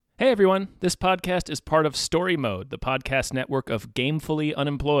Hey everyone, this podcast is part of Story Mode, the podcast network of Gamefully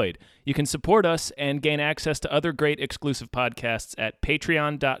Unemployed. You can support us and gain access to other great exclusive podcasts at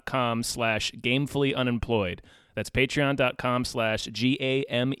patreon.com/gamefullyunemployed. That's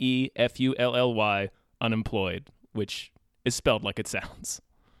patreon.com/GAMEFULLY unemployed, which is spelled like it sounds.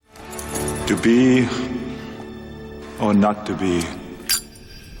 To be or not to be?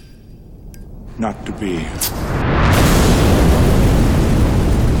 Not to be.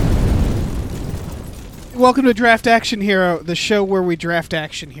 Welcome to Draft Action Hero, the show where we draft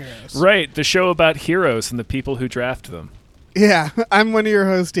action heroes. Right, the show about heroes and the people who draft them. Yeah, I'm one of your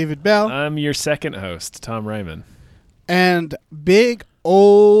hosts, David Bell. I'm your second host, Tom Ryman. And big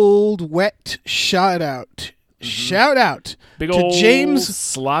old wet shout out. Shout out Big to old James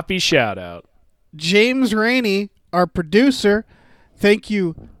sloppy shout out. James Rainey, our producer. Thank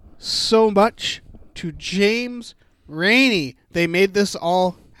you so much to James Rainey. They made this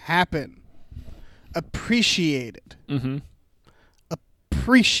all happen. Appreciated.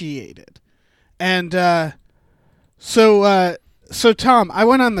 Appreciated. And so Tom, I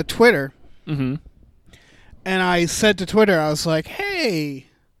went on the Twitter and I said to Twitter, I was like, hey,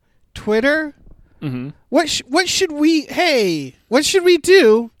 Twitter, what should we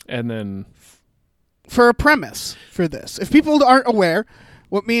do And then for a premise for this? If people aren't aware,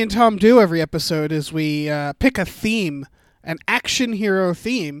 what me and Tom do every episode is we pick a theme, an action hero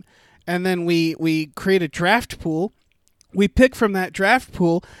theme, and then we create a draft pool. We pick from that draft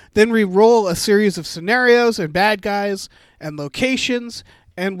pool, then we roll a series of scenarios and bad guys and locations,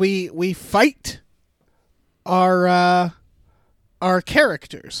 and we fight our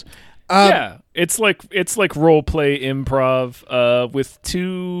characters. yeah, it's like role play improv with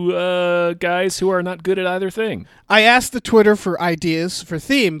two guys who are not good at either thing. I asked the Twitter for ideas for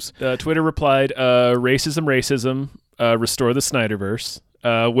themes. Twitter replied, racism, restore the Snyderverse.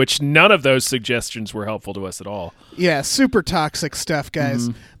 Which none of those suggestions were helpful to us at all. Yeah, super toxic stuff, guys.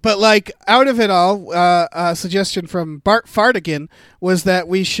 But like out of it all, a suggestion from Bart Fardigan was that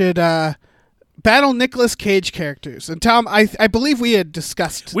we should battle Nicolas Cage characters. And Tom, I believe we had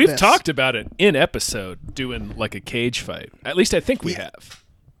discussed We've this. talked about it in episode, doing like a cage fight. At least I think we have.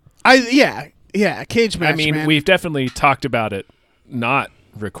 Cage match. I mean, man. we've definitely talked about it not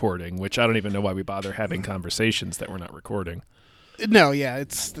recording, which I don't even know why we bother having conversations that we're not recording. No, yeah,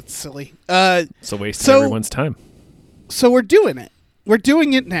 that's silly. So wasting everyone's time. So we're doing it. We're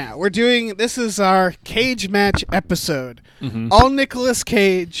doing it now. This is our cage match episode. All Nicolas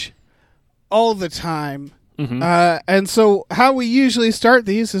Cage, all the time. And so how we usually start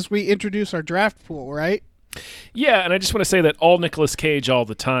these is we introduce our draft pool, right? Yeah, and I just want to say that all Nicolas Cage all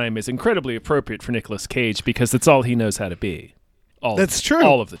the time is incredibly appropriate for Nicolas Cage because that's all he knows how to be. That's true.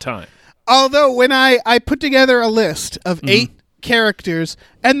 All of the time. Although when I put together a list of 8 characters,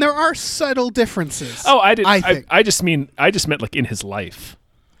 and there are subtle differences. Oh, I didn't. I think. I just meant like in his life.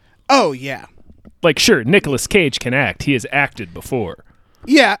 Oh yeah, Like sure, Nicolas Cage can act. He has acted before.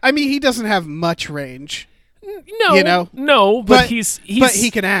 yeah. I mean, he doesn't have much range. No, You know? no, but he's but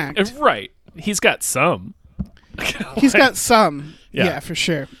he can act. Right. He's got some. He's got some. Yeah. Yeah, for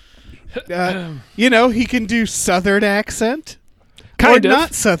sure. He can do Southern accent. Kind or of.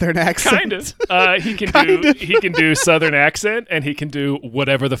 not Southern accent. Kind of. He can do Southern accent, and he can do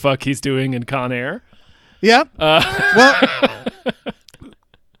whatever the fuck he's doing in Con Air. Yep.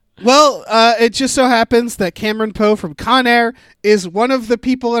 Well, it just so happens that Cameron Poe from Con Air is one of the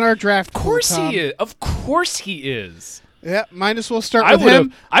people in our draft. Of course pool, Tom. he is. Of course he is. Yeah, might as well start with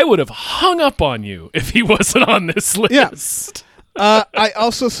him. I would have hung up on you if he wasn't on this list. Yeah. I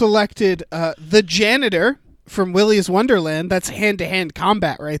also selected the janitor from Willy's Wonderland. That's hand-to-hand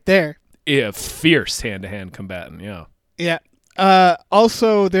combat right there. Yeah, fierce hand-to-hand combatant, yeah. Yeah.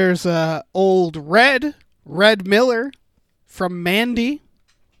 Also, there's old Red Miller from Mandy.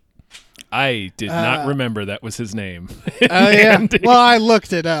 I did not remember that was his name. Oh, yeah. Well, I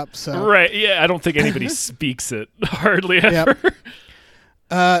looked it up, so. Right, yeah, I don't think anybody speaks it hardly ever. Yep.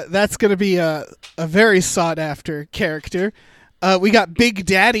 That's going to be a very sought-after character. We got Big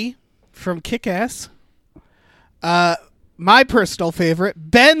Daddy from Kick-Ass. My personal favorite,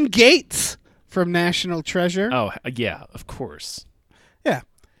 Ben Gates from National Treasure. Oh, yeah, of course. Yeah.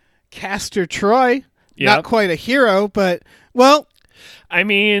 Castor Troy. Yep. Not quite a hero, but, well, I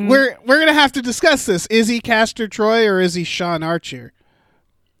mean... we're going to have to discuss this. Is he Castor Troy or is he Sean Archer?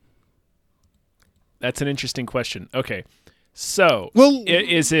 That's an interesting question. Okay. So, Well,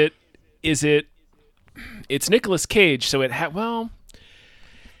 is it it's Nicolas Cage, so it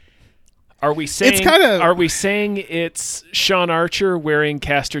Are we saying it's Sean Archer wearing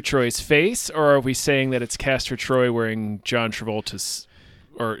Castor Troy's face, or are we saying that it's Castor Troy wearing John Travolta's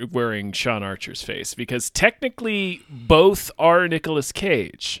or wearing Sean Archer's face, because technically both are Nicolas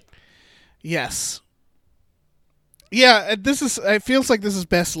Cage. Yes. Yeah, it feels like this is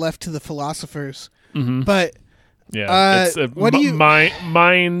best left to the philosophers. But Yeah, what do you?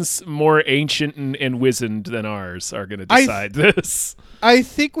 minds more ancient and wizened than ours are going to decide this. I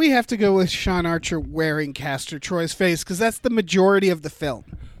think we have to go with Sean Archer wearing Castor Troy's face because that's the majority of the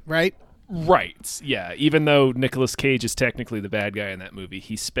film, right? Right. Yeah. Even though Nicolas Cage is technically the bad guy in that movie,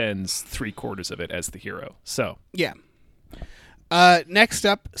 he spends 3/4 of it as the hero. So yeah. Next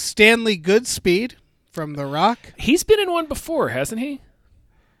up, Stanley Goodspeed from The Rock. He's been in one before, hasn't he?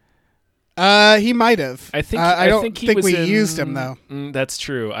 He might have. I think. I don't think we used him though. That's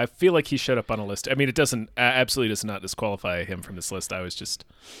true. I feel like he showed up on a list. I mean, it absolutely does not disqualify him from this list. I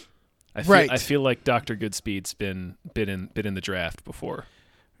feel like Dr. Goodspeed's been in the draft before.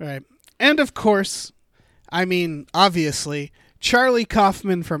 Right, and of course, I mean, obviously, Charlie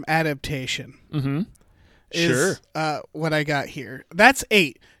Kaufman from Adaptation. Mm-hmm. Is, what I got here. That's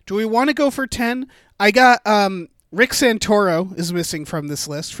 8. Do we want to go for 10? I got Rick Santoro is missing from this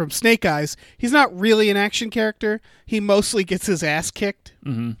list from Snake Eyes. He's not really an action character. He mostly gets his ass kicked.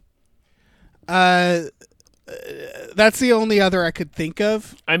 Mm-hmm. That's the only other I could think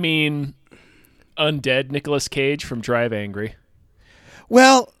of. I mean, undead Nicolas Cage from Drive Angry.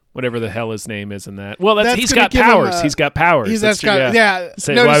 Well, whatever the hell his name is in that. Well, he's got powers. He's got powers. Say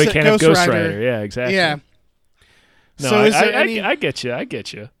why we can't have Ghost Rider. Yeah, exactly. Yeah. No, so I get you. I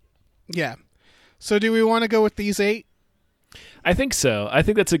get you. Yeah. So do we want to go with these 8? I think so. I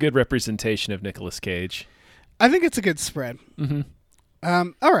think that's a good representation of Nicolas Cage. I think it's a good spread. Mm-hmm.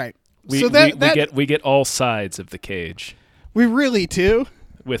 All right. We get all sides of the cage. We really do.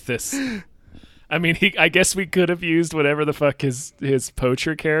 With this. I mean, I guess we could have used whatever the fuck his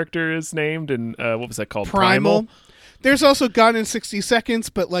poacher character is named, and what was that called? Primal. There's also Gone in 60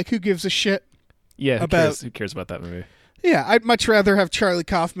 Seconds, but like, who gives a shit? Yeah, who cares about that movie? Yeah, I'd much rather have Charlie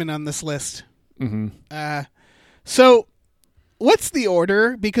Kaufman on this list. Mm-hmm. So, what's the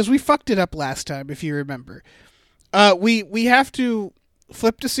order? Because we fucked it up last time, if you remember. We have to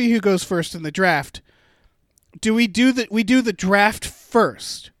flip to see who goes first in the draft. We do the draft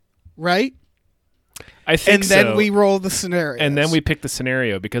first, right? I think so. And then we roll the scenario. And then we pick the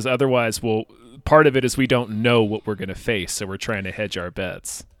scenario, because otherwise part of it is we don't know what we're going to face, so we're trying to hedge our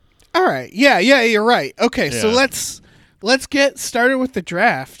bets. All right. Yeah, you're right. Okay, so let's get started with the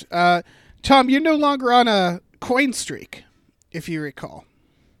draft. Tom, you're no longer on a coin streak, if you recall.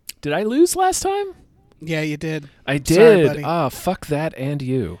 Did I lose last time? Yeah, you did. I did. Fuck that and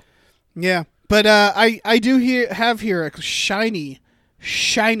you. Yeah, but I do have here a shiny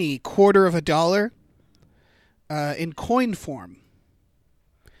 $0.25 in coin form.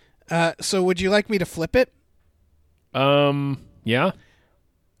 So would you like me to flip it? Yeah.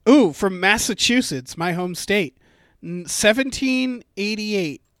 Ooh, from Massachusetts, my home state.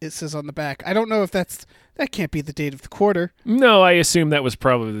 1788, it says on the back. I don't know if that can't be the date of the quarter. No, I assume that was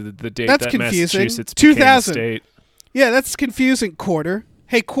probably the date that confusing. Massachusetts became 2000. a state. Yeah, that's confusing, quarter.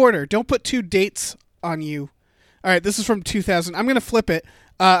 Hey, quarter, don't put 2 dates on you. All right, this is from 2000. I'm going to flip it.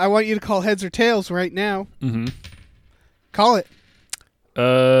 I want you to call heads or tails right now. Mm-hmm. Call it.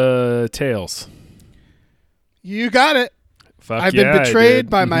 Tails. You got it. I've been betrayed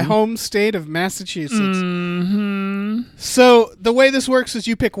by my home state of Massachusetts. Mm-hmm. So the way this works is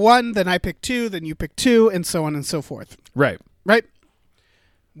you pick 1, then I pick 2, then you pick 2, and so on and so forth. Right.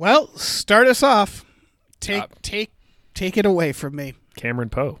 Well, start us off. Take it away from me. Cameron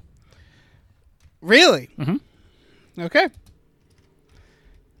Poe. Really? Mm-hmm. Okay.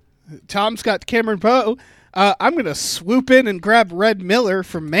 Tom's got Cameron Poe. I'm going to swoop in and grab Red Miller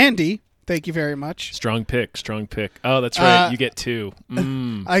from Mandy. Thank you very much. Strong pick. Oh, that's right. You get 2.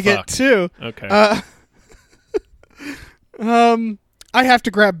 I get 2. Okay. I have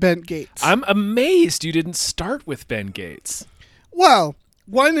to grab Ben Gates. I'm amazed you didn't start with Ben Gates. Well,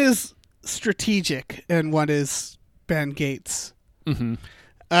 one is strategic and one is Ben Gates. Mm-hmm.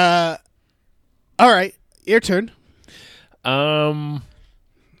 All right, your turn. I'm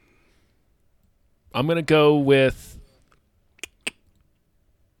gonna go with.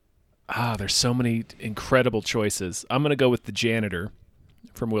 There's so many incredible choices. I'm gonna go with The Janitor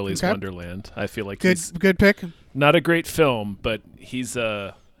from Willy's Wonderland. I feel like he's good pick. Not a great film, but he's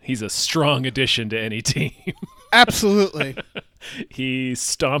a strong addition to any team. Absolutely. He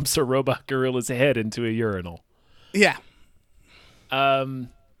stomps a robot gorilla's head into a urinal. Yeah. I'm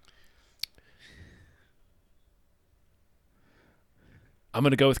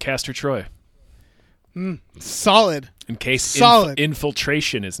gonna go with Castor Troy. Solid. In case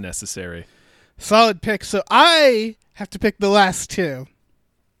infiltration is necessary. Solid pick. So I have to pick the last 2.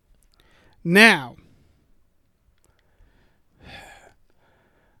 Now,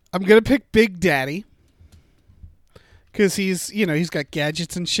 I'm going to pick Big Daddy because he's got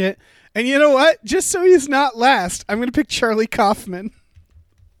gadgets and shit. And you know what? Just so he's not last, I'm going to pick Charlie Kaufman.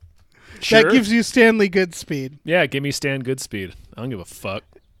 Sure. That gives you Stanley Goodspeed. Yeah, give me Stan Goodspeed. I don't give a fuck.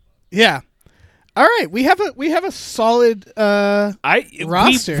 Yeah. All right, we have a solid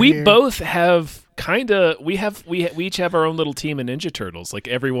roster. We here. both have we each have our own little team of Ninja Turtles. Like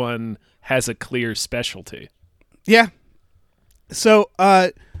everyone has a clear specialty. Yeah. So,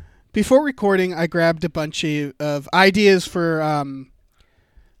 before recording, I grabbed a bunch of ideas for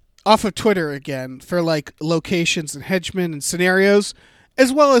off of Twitter again for like locations and henchmen and scenarios,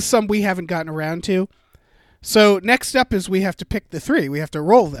 as well as some we haven't gotten around to. So next up is we have to pick the 3. We have to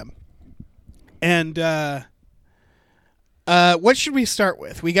roll them. And what should we start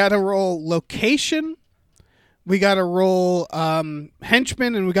with? We got to roll location, we got to roll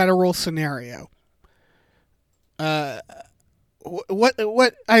henchman, and we got to roll scenario. What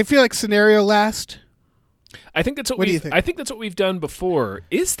I feel like scenario last. I think that's what do you think? I think that's what we've done before.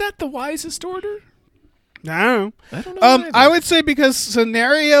 Is that the wisest order? No, I don't know. I would say because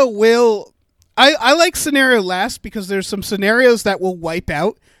scenario will. I like scenario last because there's some scenarios that will wipe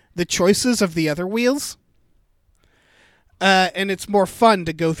out the choices of the other wheels. And it's more fun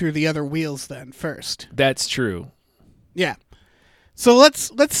to go through the other wheels then first. That's true. Yeah. So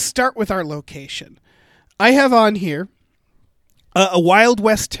let's start with our location. I have on here a Wild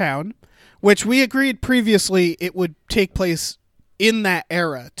West town, which we agreed previously it would take place in that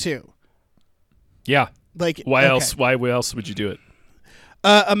era too. Yeah. Like why else? Why else would you do it?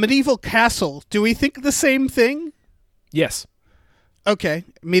 A medieval castle. Do we think the same thing? Yes. Okay.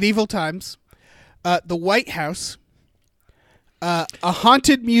 Medieval times. The White House. A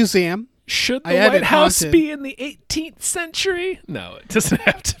haunted museum. Should the White House be in the 18th century? No, it doesn't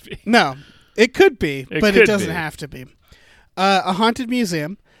have to be. No, it could be, but it doesn't have to be. A haunted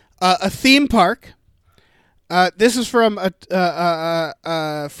museum. A theme park. This is from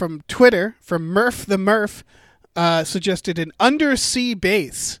Twitter, from Murph the Murph, suggested an undersea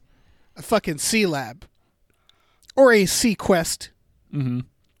base, a fucking sea lab, or a sea quest, Underneath,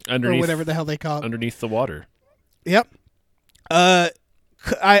 or whatever the hell they call it. Underneath the water. Yep. I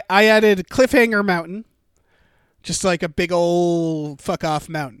added Cliffhanger Mountain, just like a big old fuck off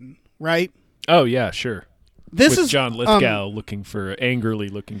mountain, right? Oh yeah, sure. This With is John Lithgow angrily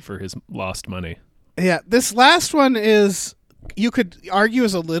looking for his lost money. Yeah, this last one is, you could argue,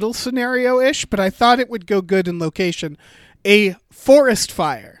 is a little scenario-ish, but I thought it would go good in location. A forest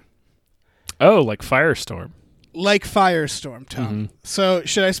fire. Oh, like Firestorm. Like Firestorm, Tom. So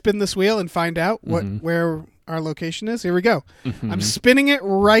should I spin this wheel and find out where our location is? Here we go. I'm spinning it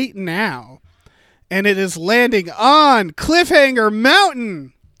right now, and it is landing on Cliffhanger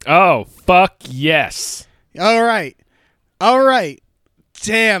Mountain. Oh, fuck yes. All right.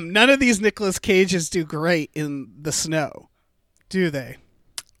 Damn, none of these Nicolas Cages do great in the snow, do they?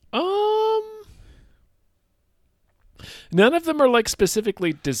 None of them are like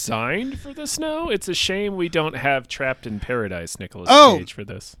specifically designed for the snow. It's a shame we don't have Trapped in Paradise Nicolas Cage for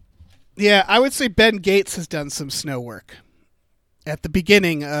this. Yeah, I would say Ben Gates has done some snow work at the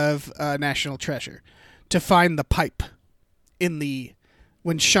beginning of National Treasure to find the pipe in the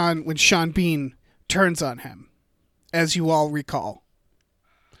when Sean Bean turns on him, as you all recall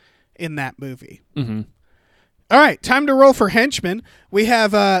in that movie. All right, time to roll for henchman. We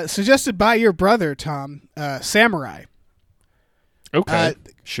have suggested by your brother, Tom, Samurai. Okay,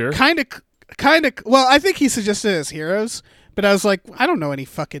 sure. Kind of. Well, I think he suggested as heroes, but I was like, I don't know any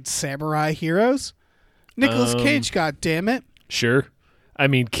fucking samurai heroes. Nicolas Cage, God damn it. Sure. I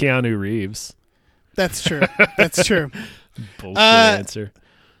mean, Keanu Reeves. That's true. That's true. Bullshit answer.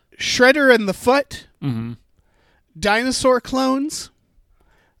 Shredder and the Foot. Dinosaur clones.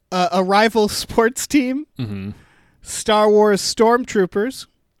 A rival sports team. Star Wars stormtroopers.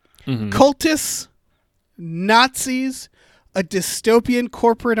 Cultists. Nazis. A dystopian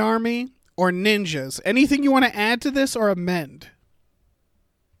corporate army. Or ninjas. Anything you want to add to this or amend?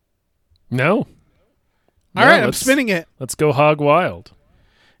 No. All right, I'm spinning it. Let's go hog wild.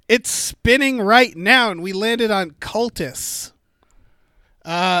 It's spinning right now, and we landed on cultists.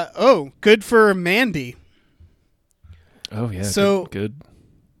 Good for Mandy. Oh, yeah. So good.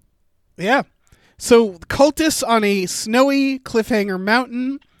 Yeah. So cultists on a snowy Cliffhanger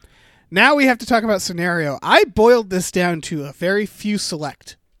Mountain. Now we have to talk about scenario. I boiled this down to a very few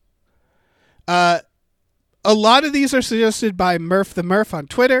select. A lot of these are suggested by Murph the Murph on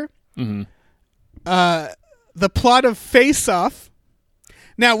Twitter. The plot of Face Off.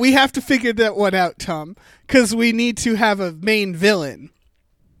 Now we have to figure that one out, Tom, because we need to have a main villain.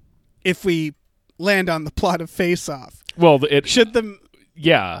 if we land on the plot of Face Off. Well,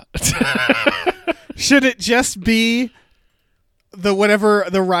 yeah. Should it just be the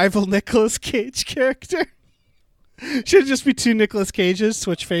rival Nicolas Cage character? Should it just be two Nicolas Cages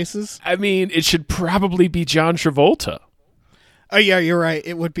switch faces? I mean, it should probably be John Travolta. Oh yeah, you're right.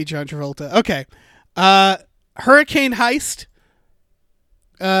 It would be John Travolta. Okay. Hurricane Heist.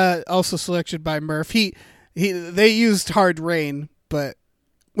 Also selected by Murph. They used Hard Rain,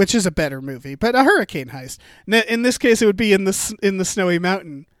 which is a better movie, but a Hurricane Heist. In this case, it would be in the snowy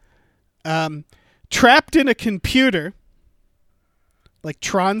mountain. Trapped in a computer, like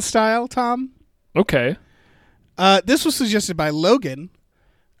Tron style. Tom. Okay. This was suggested by Logan.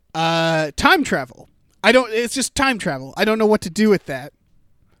 Time travel. It's just time travel. I don't know what to do with that.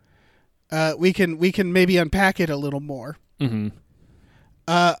 We can maybe unpack it a little more. Mm-hmm.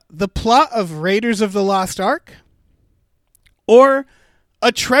 The plot of Raiders of the Lost Ark, or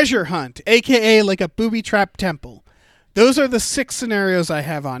a treasure hunt, aka like a booby-trapped temple. Those are the 6 scenarios I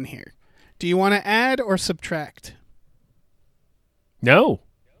have on here. Do you want to add or subtract? No.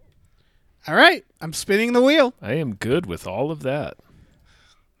 All right, I'm spinning the wheel. I am good with all of that.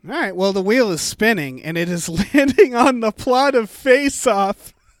 All right, well, the wheel is spinning, and it is landing on the plot of Face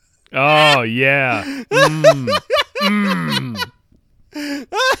Off. Oh, yeah.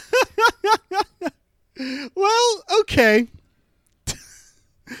 Well, okay.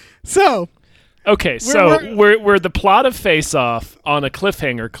 So we're the plot of Face Off on a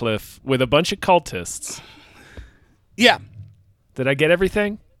cliffhanger cliff with a bunch of cultists. Yeah. Did I get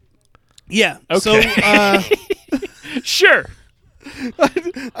everything? Yeah. Okay. So, sure.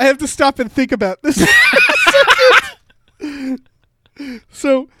 I have to stop and think about this.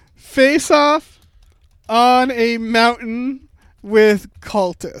 So, Face Off on a mountain with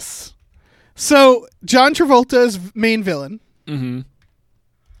cultists. So, John Travolta is main villain. Mm-hmm.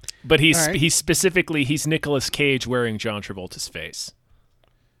 But he's Nicolas Cage wearing John Travolta's face.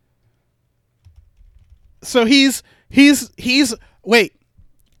 So he's wait.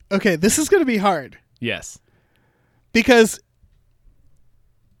 Okay, this is going to be hard. Yes. Because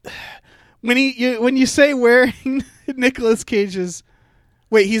when you say wearing Nicolas Cage's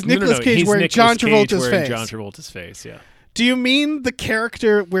he's Nicolas Cage he's wearing Nicolas John Travolta's wearing face. John Travolta's face, yeah. Do you mean the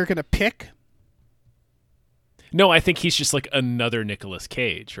character we're going to pick? No, I think he's just like another Nicolas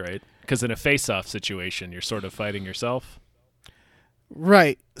Cage, right? Because in a face-off situation, you're sort of fighting yourself.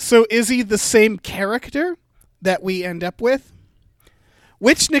 Right. So is he the same character that we end up with?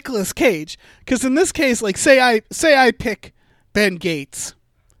 Which Nicolas Cage? Because in this case, like say I pick Ben Gates.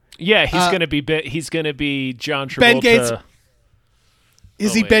 Yeah, he's gonna be John Travolta. Ben Gates.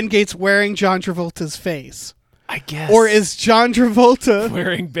 Is he Ben Gates wearing John Travolta's face? I guess. Or is John Travolta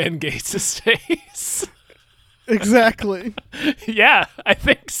wearing Ben Gates' face? Exactly. Yeah, I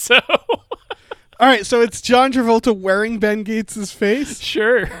think so. All right, so it's John Travolta wearing Ben Gates' face?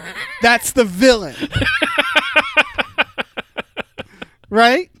 Sure. That's the villain.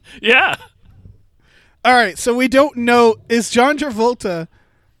 Right? Yeah. All right, so we don't know. Is John Travolta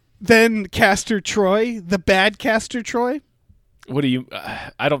then Castor Troy, the bad Castor Troy? What do you...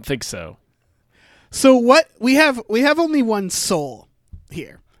 I don't think so. So what we have only one soul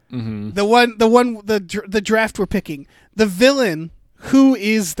here. Mm-hmm. The draft we're picking. The villain, who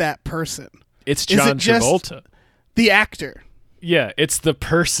is that person? It's John Travolta. The actor. Yeah, it's the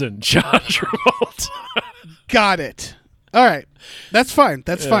person, John Travolta. Got it. All right. That's fine.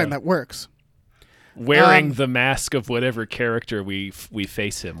 That's fine. That works. Wearing the mask of whatever character we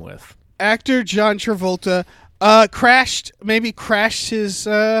face him with. Actor John Travolta crashed his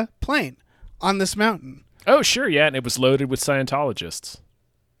plane on this mountain. Oh, sure, yeah, and it was loaded with Scientologists.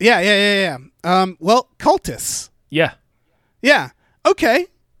 Yeah. Well, cultists. Yeah. Yeah. Okay.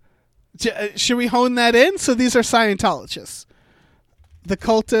 Should we hone that in? So these are Scientologists. The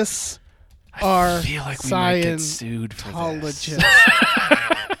cultists are I feel like we might get sued for this.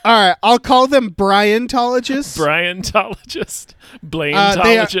 All right, I'll call them Briantologists. Briantologists.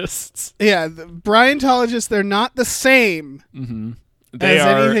 Blaintologists. The Briantologists, they're not the same as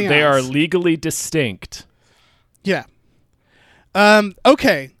anything else. They are legally distinct. Yeah.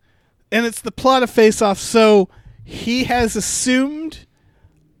 Okay. And it's the plot of Face Off. So he has assumed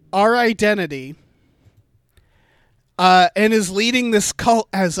our identity and is leading this cult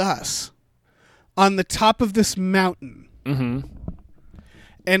as us on the top of this mountain. Mm-hmm.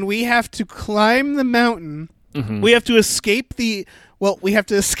 And we have to climb the mountain. Mm-hmm. We have to escape the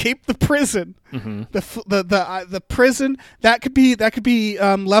prison. Mm-hmm. The prison that could be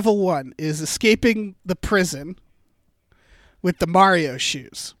level 1 is escaping the prison with the Mario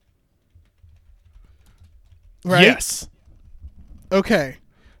shoes. Right? Yes. Okay.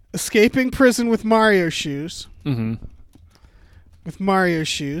 escaping prison with Mario shoes. Mm-hmm. With Mario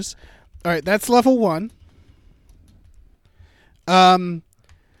shoes. All right, that's level 1.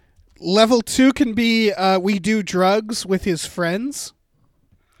 Level 2 can be we do drugs with his friends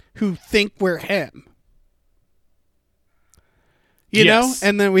who think we're him. You know?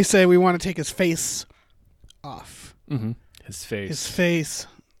 And then we say we want to take his face off. Mm-hmm. His face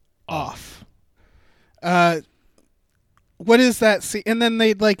off. What is that scene? And then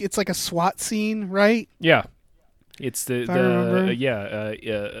they it's like a SWAT scene, right? Yeah. It's the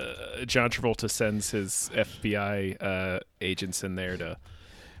John Travolta sends his FBI agents in there to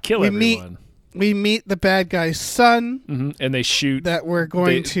kill everyone. We meet the bad guy's son, and they shoot that we're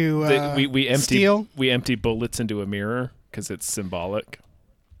going to steal. We empty bullets into a mirror because it's symbolic.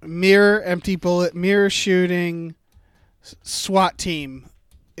 Empty bullet, mirror shooting, SWAT team.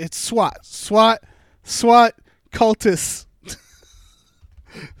 It's SWAT, cultists.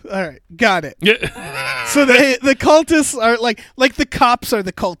 All right, got it. So the cultists are like the cops are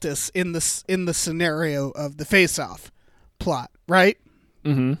the cultists in the scenario of the Face Off plot, right?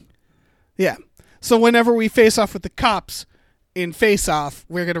 Mm-hmm. Yeah. So whenever we face off with the cops in Face Off,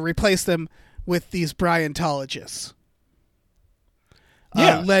 we're going to replace them with these Bryantologists.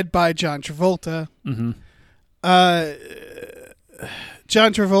 Led by John Travolta. Mm-hmm.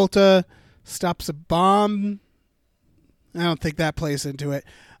 John Travolta stops a bomb. I don't think that plays into it.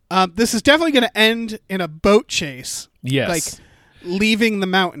 This is definitely going to end in a boat chase. Yes. Like leaving the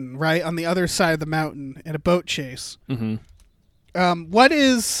mountain, right? On the other side of the mountain in a boat chase. Mm-hmm. What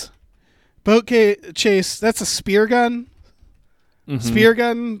is boat chase? That's a spear gun? Mm-hmm. Spear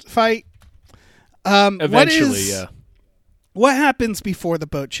gun fight? Eventually, yeah. What happens before the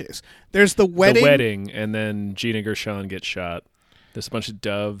boat chase? There's the wedding. The wedding, and then Gina Gershon gets shot. There's a bunch of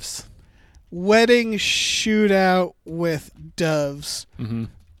doves. Wedding shootout with doves. Mm-hmm.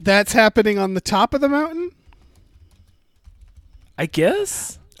 That's happening on the top of the mountain? I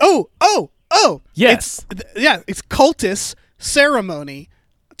guess. Oh! Yes. It's cultist ceremony,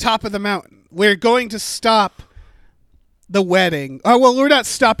 top of the mountain. We're going to stop the wedding. Oh, well, we're not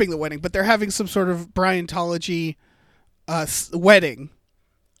stopping the wedding, but they're having some sort of Bryantology wedding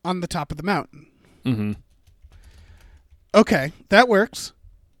on the top of the mountain. Mm-hmm. Okay, that works.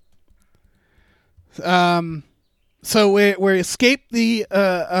 So we escape the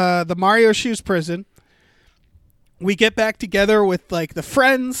Mario Shoes prison. We get back together with the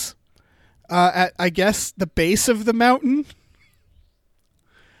friends at, I guess, the base of the mountain.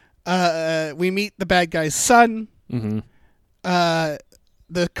 We meet the bad guy's son. Mm-hmm.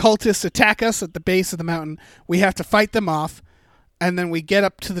 The cultists attack us at the base of the mountain. We have to fight them off, and then we get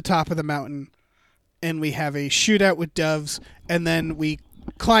up to the top of the mountain, and we have a shootout with doves, and then we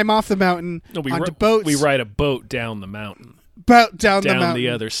climb off the mountain onto boats. We ride a boat down the mountain. Down the mountain. The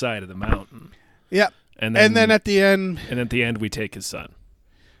other side of the mountain. Yep. And then at the end. And at the end, we take his son.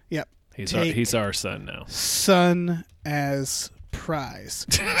 Yep. He's our son now. Son as prize.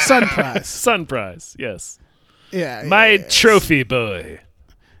 Son prize. Son prize. Yes. Yeah. My trophy boy.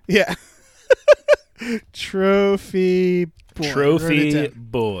 Yeah. Trophy boy. Trophy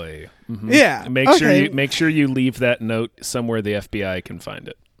boy. Mm-hmm. Yeah. Make sure you leave that note somewhere the FBI can find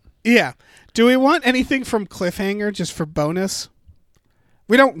it. Yeah. Do we want anything from Cliffhanger just for bonus?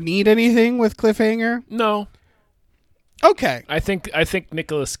 We don't need anything with Cliffhanger. No. Okay. I think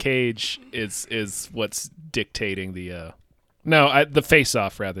Nicolas Cage is what's dictating the the Face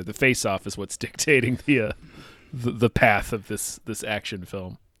Off rather. The Face Off is what's dictating the path of this action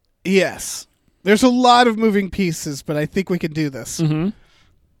film. Yes. There's a lot of moving pieces, but I think we can do this. Mm-hmm.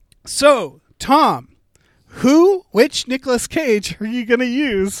 So, Tom, which Nicolas Cage are you going to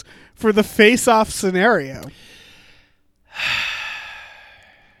use for the Face Off scenario?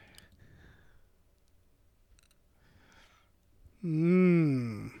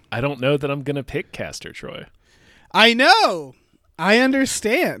 I don't know that I'm going to pick Castor Troy. I know. I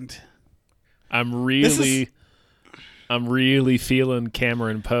understand. I'm really feeling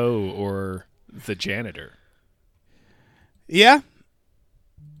Cameron Poe or the janitor. Yeah.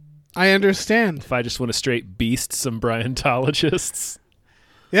 I understand. If I just want to straight beast some Yeah. Bryantologists.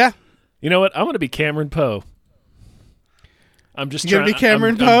 You know what? I'm going to be Cameron Poe. I'm just trying to be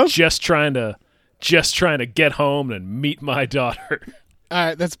Cameron Poe. I'm just trying to get home and meet my daughter. All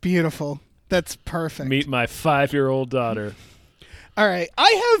right, that's beautiful. That's perfect. Meet my 5-year-old daughter. All right,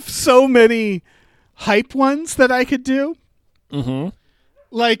 I have so many hype ones that I could do. Mm-hmm.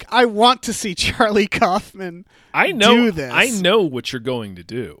 Like, I want to see Charlie Kaufman do this. I know what you're going to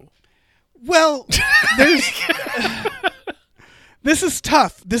do. Well, this is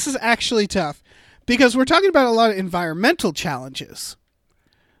tough. This is actually tough because we're talking about a lot of environmental challenges.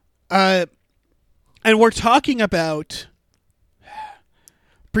 And we're talking about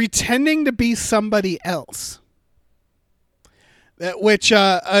pretending to be somebody else. Which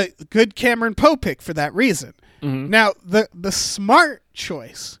a good Cameron Poe pick for that reason. Mm-hmm. Now, the smart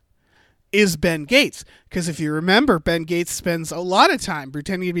choice is Ben Gates, because if you remember, Ben Gates spends a lot of time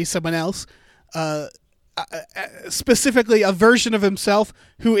pretending to be someone else, specifically a version of himself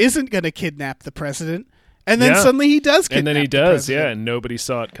who isn't going to kidnap the president, and then suddenly he does kidnap and then he the does, president. and nobody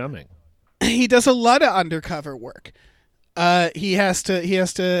saw it coming. He does a lot of undercover work. He has to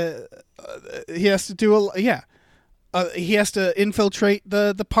infiltrate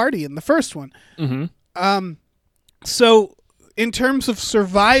the party in the first one. Mm-hmm. So in terms of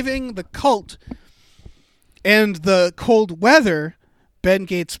surviving the cult and the cold weather, Ben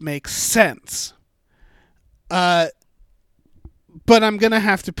Gates makes sense. But I'm going to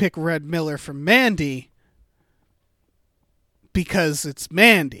have to pick Red Miller from Mandy because it's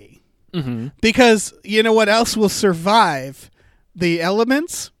Mandy. Mm-hmm. Because you know what else will survive the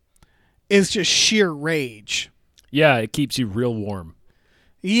elements is just sheer rage. Yeah, it keeps you real warm.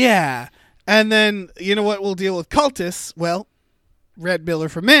 Yeah. And then, you know what will deal with cultists? Well, Red Miller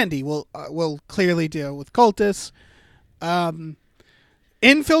from Mandy will clearly deal with cultists.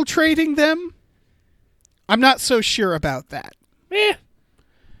 Infiltrating them, I'm not so sure about that.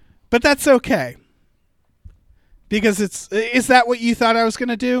 But that's okay. Because is that what you thought I was going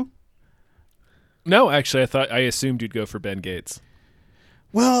to do? No, actually, I assumed you'd go for Ben Gates.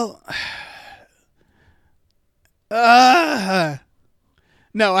 Well, no,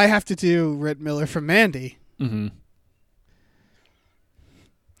 I have to do Red Miller from Mandy. Mm-hmm.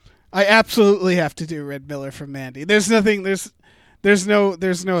 I absolutely have to do Red Miller from Mandy. There's no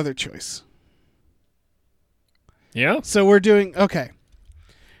other choice. Yeah. So we're doing okay.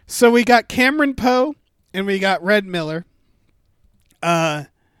 So we got Cameron Poe and we got Red Miller. And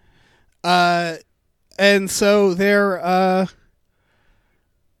so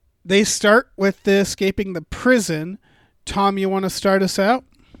they start with escaping the prison. Tom, you want to start us out?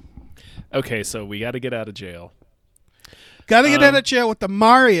 Okay, so we got to get out of jail. Got to get out of jail with the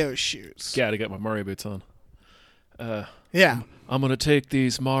Mario shoes. Got to get my Mario boots on. Yeah. I'm going to take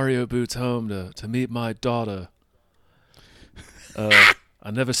these Mario boots home to meet my daughter.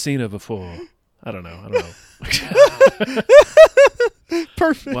 I've never seen her before. I don't know.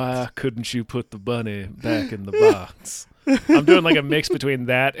 Perfect. Why couldn't you put the bunny back in the box? I'm doing like a mix between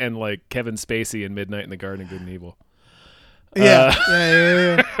that and like Kevin Spacey in Midnight in the Garden of Good and Evil.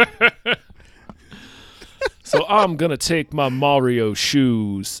 Yeah. So I'm going to take my Mario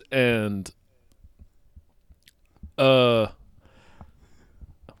shoes and what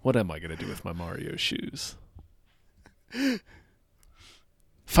am I going to do with my Mario shoes?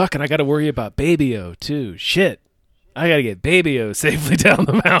 Fuck, and I got to worry about Baby-O too. Shit. I got to get Baby-O safely down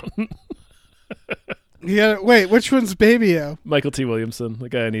the mountain. Yeah, wait, which one's Baby-O? Michael T. Williamson, the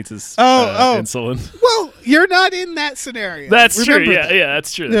guy who needs his insulin. Well, you're not in that scenario. That's Remember true. that. Yeah,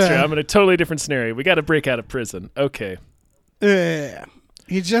 that's true. That's true. I'm in a totally different scenario. We got to break out of prison. Okay. Yeah.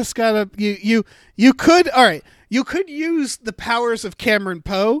 You just gotta you could use the powers of Cameron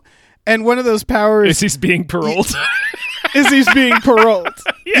Poe, and one of those powers is he's being paroled. He's being paroled.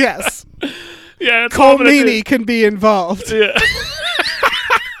 Yeah. Yes. Yeah. Cole Meany can be involved. Yeah.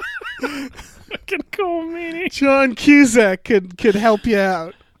 Fucking Cole Meany. John Cusack could help you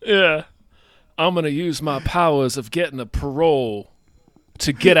out. Yeah. I'm gonna use my powers of getting a parole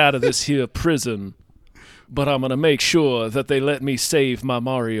to get out of this here prison, but I'm gonna make sure that they let me save my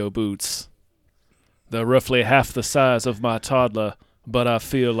Mario boots. They're roughly half the size of my toddler, but I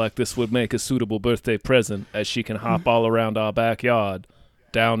feel like this would make a suitable birthday present as she can hop all around our backyard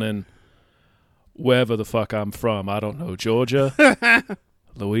down in wherever the fuck I'm from. I don't know, Georgia,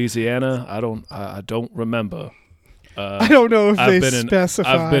 Louisiana. I don't remember. I don't know if they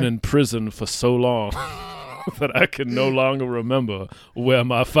specify. I've been in prison for so long that I can no longer remember where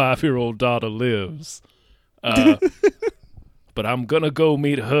my 5-year-old daughter lives. But I'm going to go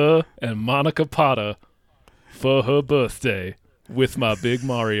meet her and Monica Potter for her birthday with my big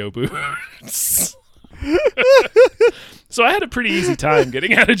Mario boots. So I had a pretty easy time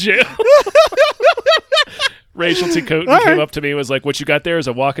getting out of jail. Rachel T. Coaten came up to me and was like, what you got there is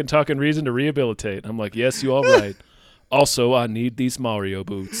a walking, talking reason to rehabilitate. I'm like, yes, you all right. Also, I need these Mario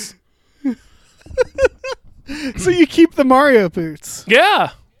boots. So you keep the Mario boots? Yeah.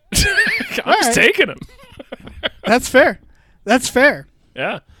 I'm just taking them. That's fair. That's fair.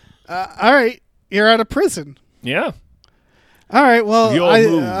 Yeah. All right. You're out of prison. Yeah. All right. Well,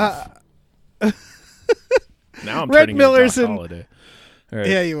 now I'm Red turning Miller's into Doc Holliday. All right.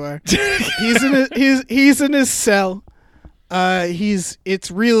 Yeah, you are. He's in his cell.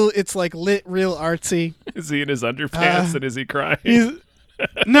 It's real. It's like lit, real artsy. Is he in his underpants and is he crying?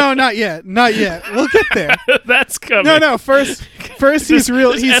 No, not yet. Not yet. We'll get there. That's coming. No. First he's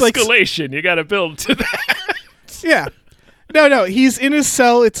real. There's He's like escalation. You got to build to that. yeah. No. He's in his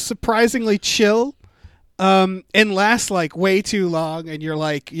cell. It's surprisingly chill. And lasts like way too long. And you're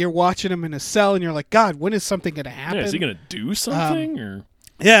watching him in his cell, and you're like, God, when is something gonna happen? Yeah, is he gonna do something? Or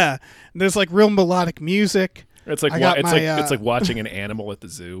yeah. And there's like real melodic music. it's like it's like watching an animal at the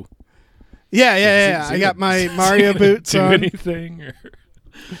zoo. Yeah. I got my Mario boots do on. anything? Or...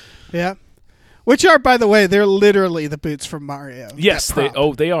 Yeah. Which are, by the way, they're literally the boots from Mario. Yes, they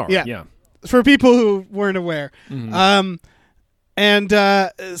are. Yeah. For people who weren't aware. Mm-hmm.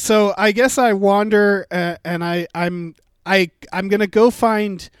 So I guess I wander and I'm gonna go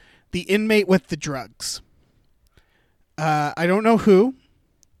find the inmate with the drugs. I don't know who.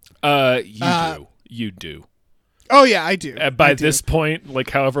 You do. Oh yeah, I do. By this point, like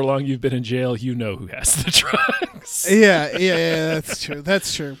however long you've been in jail, you know who has the drugs. Yeah,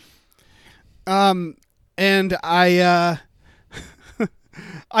 that's true. And I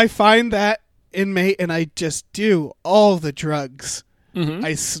I find that inmate and I just do all the drugs. Mm-hmm.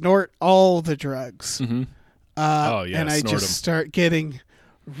 I snort all the drugs. Mm-hmm. And I just start getting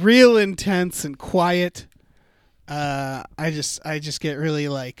real intense and quiet. I just get really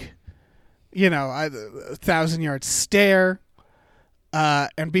like, 1,000-yard stare.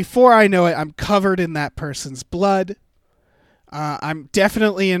 And before I know it, I'm covered in that person's blood. I'm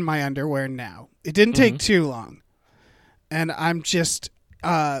definitely in my underwear now. It didn't take too long. And I'm just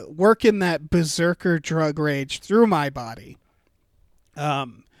working that berserker drug rage through my body.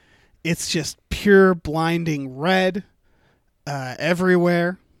 It's just pure blinding red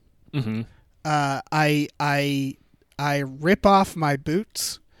everywhere. Mm-hmm. I rip off my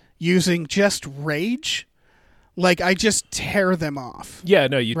boots using just rage. Like I just tear them off. Yeah,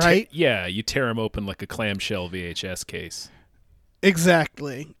 no, you right? You tear them open like a clamshell VHS case.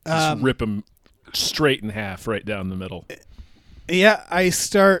 Exactly. Just rip them straight in half, right down the middle. Yeah, I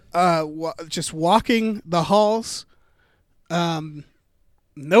start just walking the halls.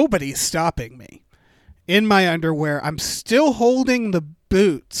 Nobody's stopping me. In my underwear, I'm still holding the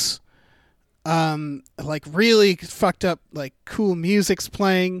boots. Like really fucked up, like cool music's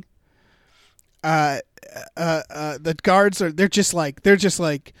playing. The guards they're just like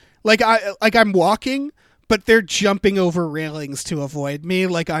I'm walking, but they're jumping over railings to avoid me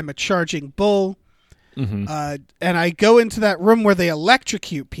like I'm a charging bull. Mm-hmm. And I go into that room where they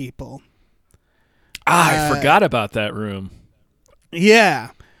electrocute people. I forgot about that room.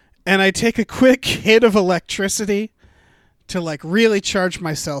 Yeah. And I take a quick hit of electricity to like really charge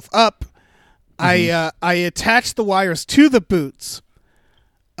myself up. Mm-hmm. I attach the wires to the boots,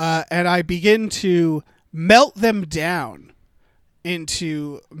 and I begin to melt them down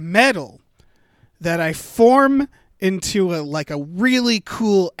into metal that I form into a really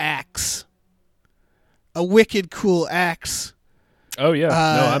cool axe, a wicked cool axe. Oh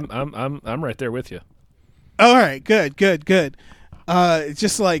yeah, no, I'm right there with you. All right, good.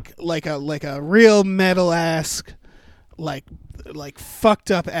 Just like a real metal ass, like fucked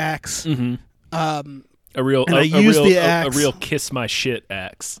up axe. Mm-hmm. A real kiss my shit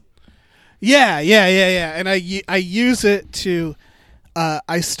axe. Yeah. And I use it to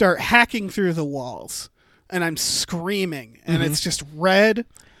I start hacking through the walls, and I'm screaming, and it's just red,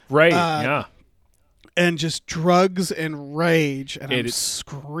 right? Yeah, and just drugs and rage, and I'm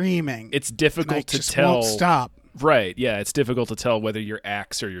screaming. It's difficult to just tell. Won't stop. Right? Yeah, it's difficult to tell whether your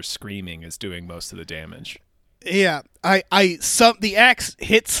axe or your screaming is doing most of the damage. Yeah, the axe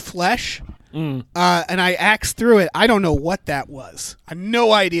hits flesh. And I axed through it. I don't know what that was. I have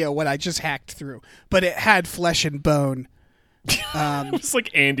no idea what I just hacked through, but it had flesh and bone. It was like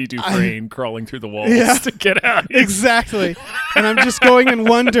Andy Dufresne crawling through the walls to get out. Exactly. And I'm just going in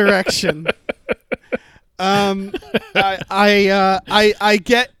one direction. I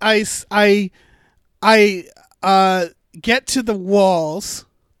get to the walls,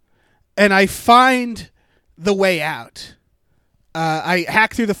 and I find the way out. I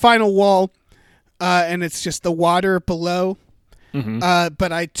hack through the final wall, and it's just the water below. Mm-hmm.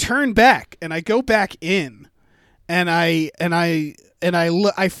 But I turn back and I go back in, and I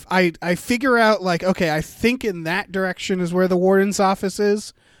figure out like, okay, I think in that direction is where the warden's office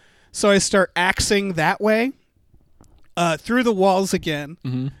is. So I start axing that way, through the walls again,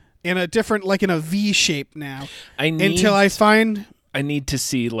 in a different, like in a V shape now. Until I find. I need to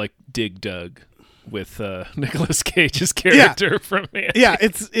see like Dig Dug with Nicolas Cage's character from Andy. Yeah,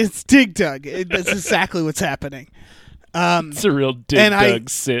 it's Dig Dug. That's exactly what's happening. It's a real Dig Dug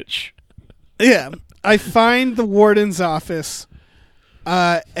sitch. Yeah, I find the warden's office,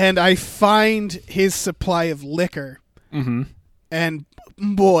 and I find his supply of liquor. Mm-hmm. And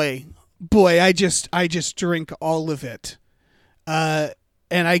boy, I just drink all of it. And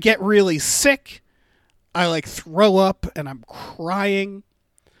I get really sick. I like throw up and I'm crying.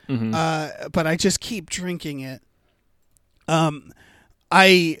 Mm-hmm. But I just keep drinking it.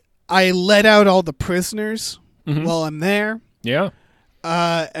 I let out all the prisoners while I'm there. Yeah.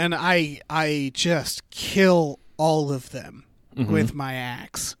 And I just kill all of them with my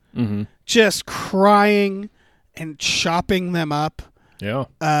axe. Mm-hmm. Just crying and chopping them up. Yeah.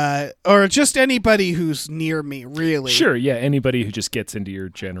 Or just anybody who's near me, really. Sure. Yeah. Anybody who just gets into your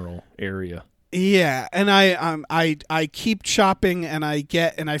general area. Yeah, and I keep chopping, and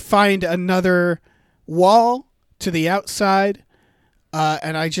I find another wall to the outside,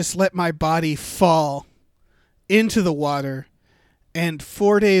 and I just let my body fall into the water, and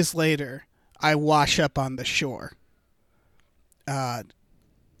 4 days later, I wash up on the shore,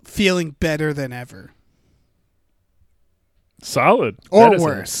 feeling better than ever. Solid. Or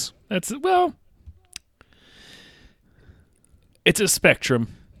worse. It's a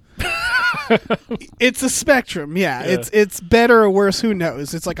spectrum. It's a spectrum, yeah. It's better or worse. Who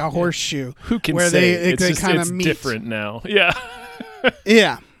knows? It's like a horseshoe. Who can where say? they kind of it's meet. different now. Yeah.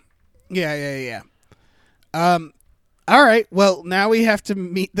 Yeah. All right. Well, now we have to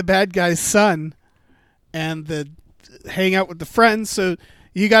meet the bad guy's son, and hang out with the friends. So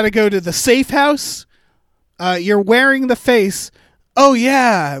you got to go to the safe house. You're wearing the face. Oh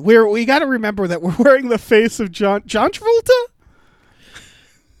yeah, we got to remember that we're wearing the face of John Travolta.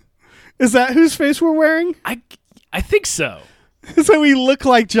 Is that whose face we're wearing? I think so. So we look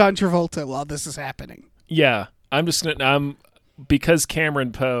like John Travolta while this is happening. Yeah, I'm just gonna. Because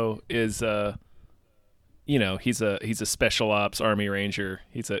Cameron Poe is he's a special ops Army Ranger.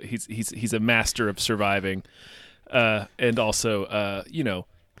 He's a master of surviving, and also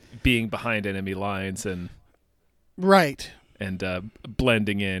being behind enemy lines and right and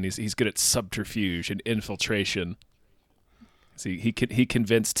blending in. He's good at subterfuge and infiltration. See, he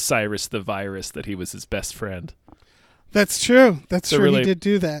convinced Cyrus the Virus that he was his best friend. That's true. That's so true. Really, he did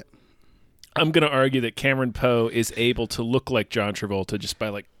do that. I'm going to argue that Cameron Poe is able to look like John Travolta just by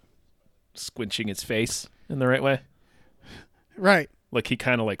like squinching his face in the right way. Right. Like he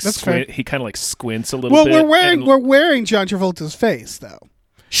kind of like squints a little well, bit. Well, we're wearing John Travolta's face though.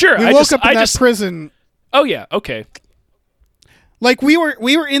 Sure. We woke up in that prison. Oh yeah. Okay. Like we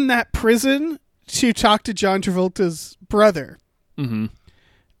were in that prison to talk to John Travolta's brother. Mm-hmm.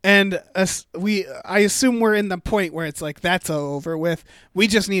 And I assume we're in the point where it's like that's over with. We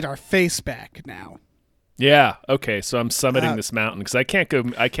just need our face back now. Yeah. Okay. So I'm summiting this mountain because I can't go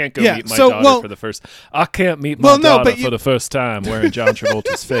meet my daughter for the first. I can't meet my daughter for the first time wearing John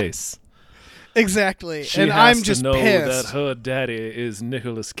Travolta's face. Exactly. She and has I'm just to know pissed. that her daddy is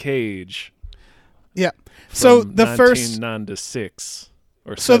Nicolas Cage. Yeah. So the 1996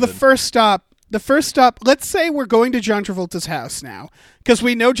 or so 7. the first stop, let's say we're going to John Travolta's house now, because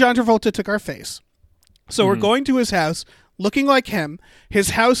we know John Travolta took our face. So we're going to his house, looking like him.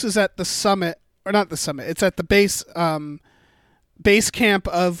 His house is at the summit, or not the summit, it's at the base camp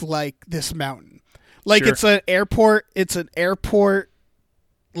of, like, this mountain. Like, Sure. it's an airport,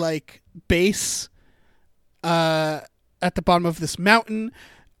 like, base at the bottom of this mountain,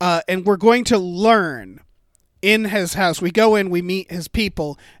 and we're going to learn in his house. We go in, we meet his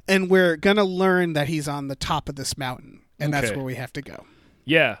people, and we're going to learn that he's on the top of this mountain, and that's where we have to go.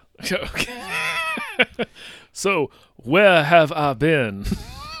 Yeah. Okay. So, where have I been?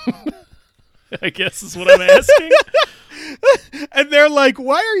 I guess is what I'm asking. And they're like,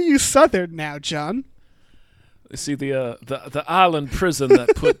 why are you Southern now, John? See, the island prison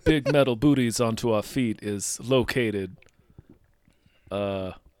that put big metal booties onto our feet is located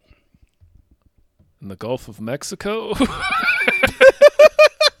in the Gulf of Mexico. So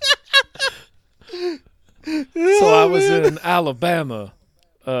I was in Alabama,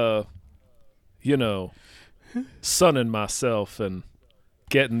 sunning myself and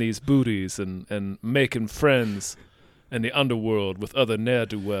getting these booties and making friends in the underworld with other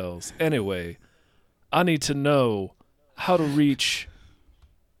ne'er-do-wells. Anyway, I need to know how to reach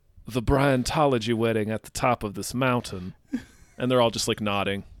the Bryantology wedding at the top of this mountain. And they're all just like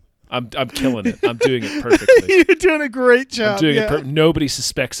nodding. I'm killing it. I'm doing it perfectly. You're doing a great job. I'm doing it. Nobody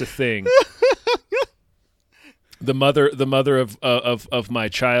suspects a thing. The mother of my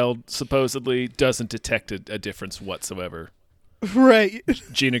child supposedly doesn't detect a difference whatsoever. Right.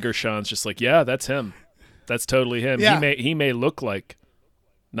 Gina Gershon's just like, yeah, that's him. That's totally him. Yeah. He may look like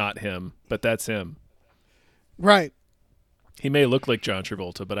not him, but that's him. Right. He may look like John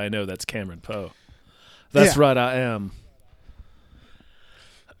Travolta, but I know that's Cameron Poe. That's Yeah. right, I am.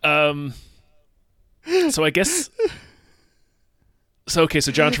 So I guess. So okay,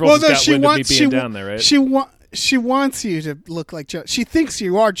 so John Travolta's got wind of me being down there, right? She wants you to look like John. She thinks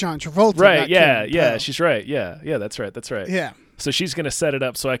you are John Travolta. Right? not Yeah, Kevin yeah. Bell. She's right. Yeah, yeah. That's right. That's right. Yeah. So she's gonna set it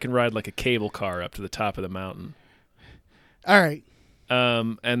up so I can ride like a cable car up to the top of the mountain. All right.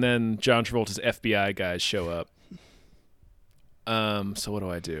 And then John Travolta's FBI guys show up. So what do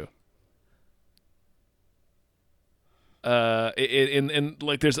I do? In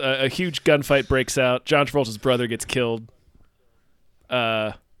like there's a huge gunfight breaks out. John Travolta's brother gets killed.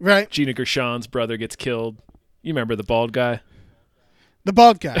 Right. Gina Gershon's brother gets killed. You remember the bald guy? The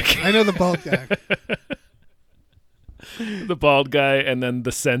bald guy. I know the bald guy. The bald guy, and then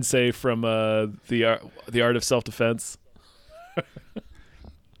the sensei from the Art of Self Defense.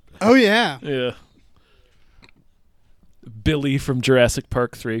 Oh yeah. Yeah. Billy from Jurassic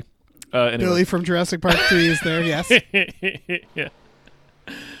Park 3. Anyway. Billy from Jurassic Park 3 is there. Yes. Yeah.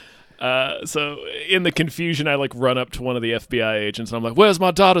 So in the confusion, I like run up to one of the FBI agents, and I'm like, "Where's my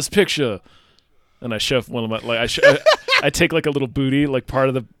daughter's picture?" And I shove one of my I take like a little booty, like part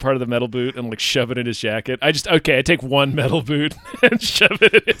of the metal boot, and like shove it in his jacket. I take one metal boot and shove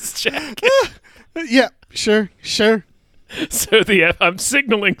it in his jacket. Yeah. Sure. So I'm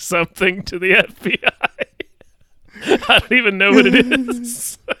signaling something to the FBI. I don't even know what it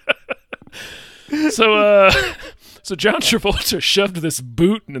is. So John Travolta shoved this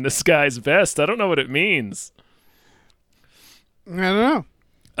boot in this guy's vest. I don't know what it means. I don't know.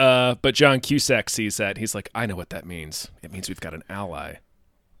 But John Cusack sees that. He's like, I know what that means. It means we've got an ally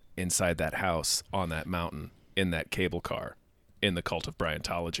inside that house, on that mountain, in that cable car, in the cult of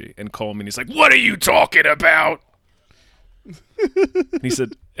Bryantology. And Coleman, he's like, what are you talking about? He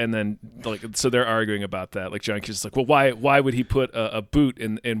said, and then like, so they're arguing about that. Like John Cusack's like, well, why would he put a boot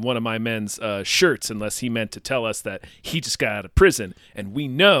in one of my men's shirts unless he meant to tell us that he just got out of prison, and we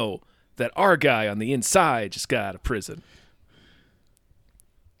know that our guy on the inside just got out of prison.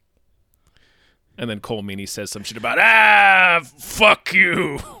 And then Cole Meany says some shit about, fuck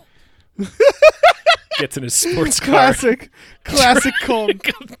you. Gets in his sports car. Classic Cole.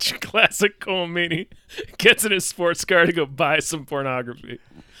 Classic Cole Meany. Gets in his sports car to go buy some pornography.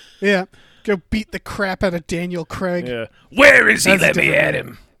 Yeah. Go beat the crap out of Daniel Craig. Yeah. Where is he? That's Let me at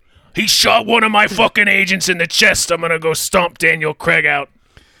him. He shot one of my fucking agents in the chest. I'm going to go stomp Daniel Craig out.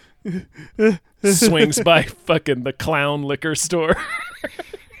 Swings by fucking the clown liquor store.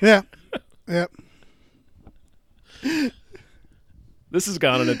 Yeah. Yep. This has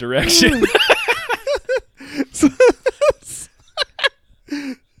gone in a direction.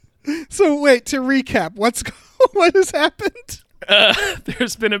 So wait, to recap, what has happened?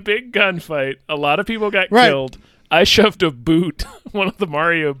 There's been a big gunfight. A lot of people got Right. killed. I shoved a boot, one of the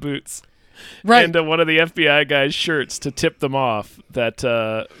Mario boots, Right. into one of the FBI guys' shirts to tip them off that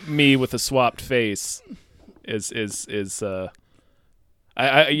me with a swapped face is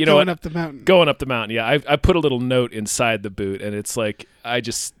I you know Going what? up the mountain. Going up the mountain. Yeah, I put a little note inside the boot, and it's like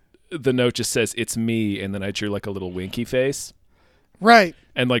the note just says it's me, and then I drew like a little winky face, Right.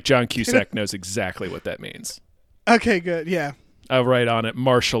 and like John Cusack knows exactly what that means. Okay, good. Yeah. I'll write on it,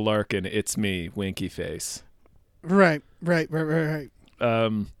 Marshall Larkin, it's me, winky face. Right. Boy,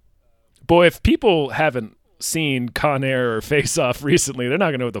 if people haven't seen Con Air or Face Off recently, they're not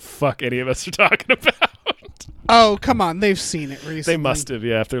gonna know what the fuck any of us are talking about. Oh, come on. They've seen it recently. They must have,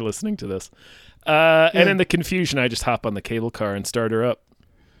 yeah, if they're listening to this. And in the confusion, I just hop on the cable car and start her up.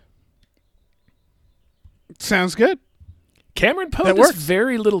 Sounds good. Cameron Poe That does works.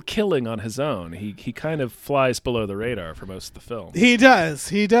 very little killing on his own. He kind of flies below the radar for most of the film. He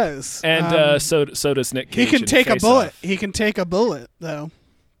does. And so does Nick Cage. he can in take a Face bullet. Off. He can take a bullet, though.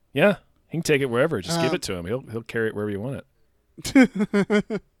 Yeah, he can take it wherever. Just give it to him. He'll carry it wherever you want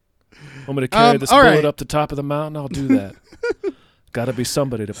it. Want me to carry this all bullet right. up the top of the mountain? I'll do that. Got to be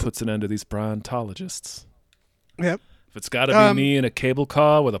somebody that puts an end to these Bryantologists. Yep. If it's got to be me in a cable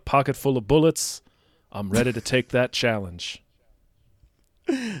car with a pocket full of bullets, I'm ready to take that challenge.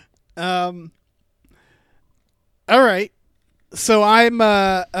 All right. So I'm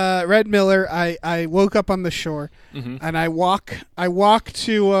Red Miller. I woke up on the shore, and I walk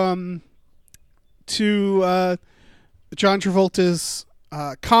to John Travolta's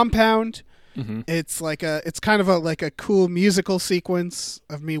compound. It's it's kind of like a cool musical sequence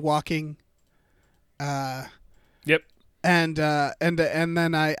of me walking. Yep. And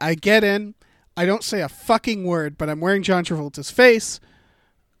then I get in. I don't say a fucking word, but I'm wearing John Travolta's face.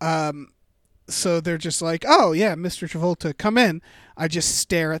 So they're just like, "Oh yeah, Mr. Travolta, come in." I just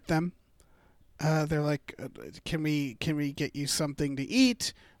stare at them. They're like, "Can we get you something to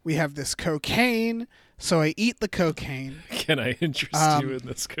eat? We have this cocaine, So I eat the cocaine. Can I interest you in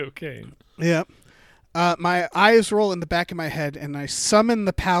this cocaine? Yep. My eyes roll in the back of my head, and I summon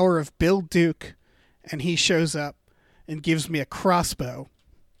the power of Bill Duke, and he shows up and gives me a crossbow.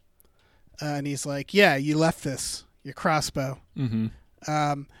 And he's like, "Yeah, you left this, your crossbow." Mm-hmm.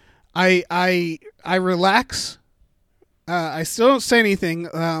 I relax. I still don't say anything.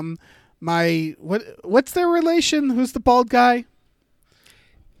 What's their relation? Who's the bald guy?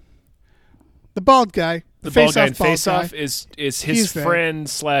 The bald guy. The bald guy in Face Face Off Off is his He's there. friend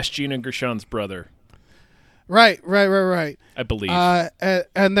 / Gina Gershon's brother, Right. I believe.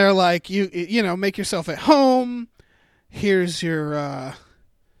 And they're like, you know, make yourself at home. Here's your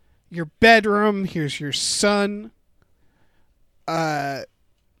bedroom. Here's your son. So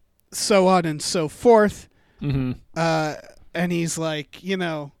on and so forth. Mm-hmm. And he's like, you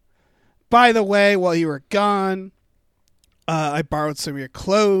know, by the way, while you were gone, I borrowed some of your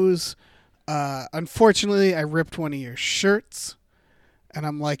clothes. Unfortunately, I ripped one of your shirts. And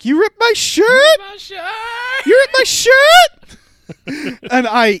I'm like, you ripped my shirt? You ripped my shirt? And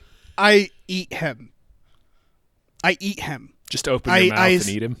I eat him. Just open your mouth and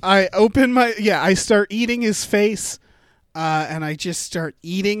eat him. I start eating his face, and I just start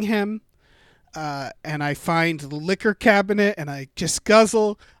eating him. And I find the liquor cabinet, and I just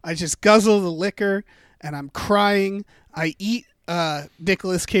guzzle the liquor, and I'm crying. I eat John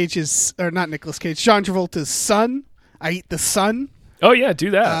Travolta's son. I eat the son. Oh yeah, do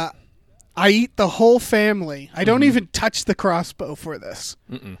that. I eat the whole family. I don't even touch the crossbow for this.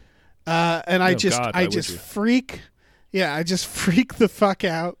 And I just freak. Yeah, I just freak the fuck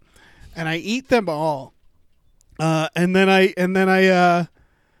out, and I eat them all. And then I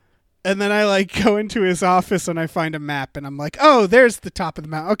like go into his office and I find a map, and I'm like, oh, there's the top of the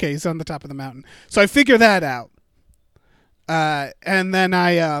mountain. Okay, he's on the top of the mountain. So I figure that out. And then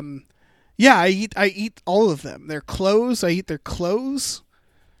I eat all of them. Their clothes. I eat their clothes.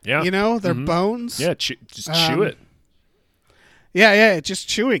 Yeah. You know, their bones. Yeah, just chew it. Yeah, just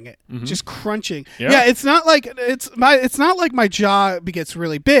chewing it, just crunching. Yeah. Yeah, it's not like my jaw gets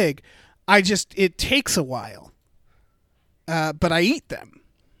really big. It takes a while. But I eat them.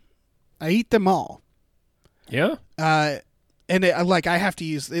 I eat them all. Yeah. And I have to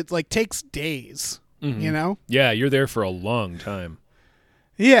use it. Like takes days. You know. Yeah, you're there for a long time.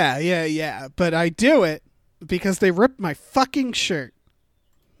 Yeah. But I do it because they ripped my fucking shirt.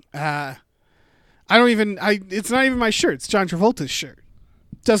 It's not even my shirt. It's John Travolta's shirt.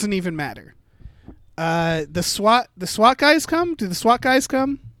 Doesn't even matter. The SWAT guys come? Do the SWAT guys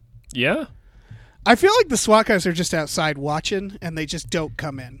come? Yeah. I feel like the SWAT guys are just outside watching, and they just don't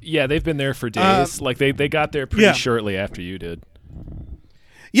come in. Yeah, they've been there for days. Like they got there pretty shortly after you did.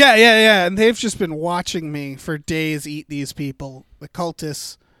 Yeah. And they've just been watching me for days eat these people, the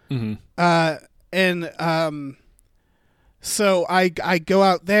cultists. So I go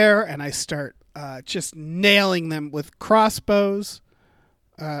out there and I start just nailing them with crossbow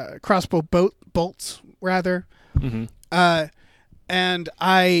bolts rather. And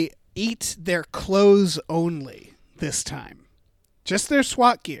I eat their clothes only this time, just their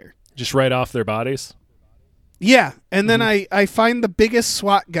SWAT gear, just right off their bodies. Yeah, and then I find the biggest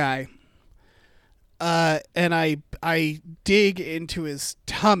SWAT guy, and I dig into his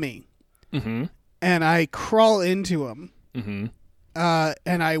tummy, and I crawl into him, and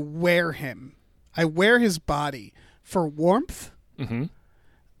I wear him. I wear his body for warmth,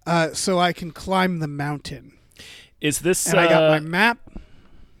 so I can climb the mountain. Is this? And I got my map.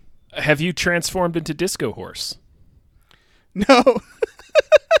 Have you transformed into Disco Horse? No.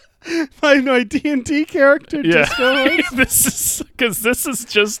 my D&D character, Disco Horse. This is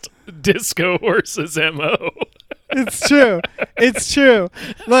just Disco Horse's MO. It's true.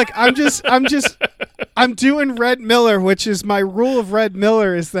 Look, I'm doing Red Miller, which is my rule of Red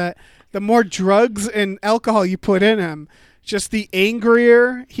Miller is that the more drugs and alcohol you put in him, just the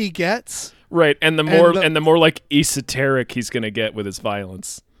angrier he gets. Right, and the more like esoteric he's going to get with his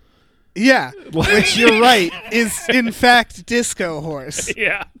violence. Yeah, which you're right is in fact Disco Horse.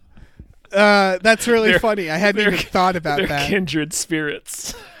 Yeah. That's really funny. I hadn't even thought about they're that. Kindred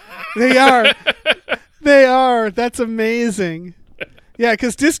spirits. They are. They are. That's amazing. Yeah,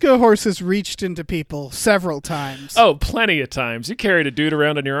 because Disco Horse has reached into people several times. Oh, plenty of times. You carried a dude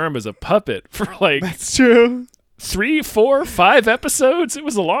around on your arm as a puppet for like... That's true. 3, 4, 5 episodes. It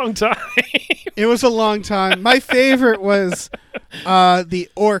was a long time. It was a long time. My favorite was the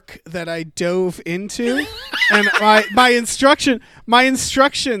orc that I dove into, and my instructions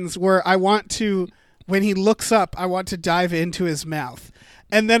were when he looks up, I want to dive into his mouth,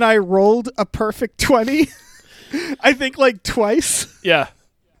 and then I rolled a perfect 20. I think like twice. Yeah.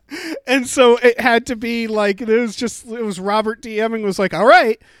 And so it had to be like, it was Robert D. Emming was like, all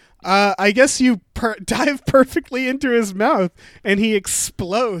right, I guess you dive perfectly into his mouth and he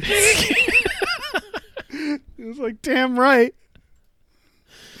explodes. It was like, damn right.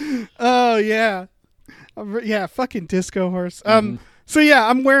 Oh yeah. Yeah, fucking Disco Horse. So yeah,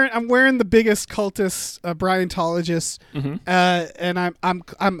 I'm wearing the biggest cultist Bryantologist, and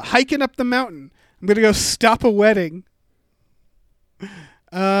I'm hiking up the mountain. I'm gonna go stop a wedding.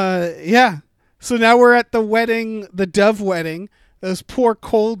 Yeah. So now we're at the wedding, the dove wedding. Those poor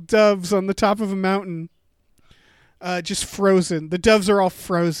cold doves on the top of a mountain, just frozen. The doves are all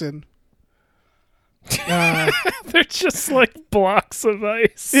frozen. They're just like blocks of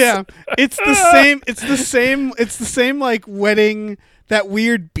ice. Yeah, it's the same. It's the same like wedding. That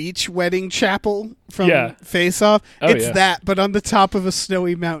weird beach wedding chapel from Face Off. It's that, but on the top of a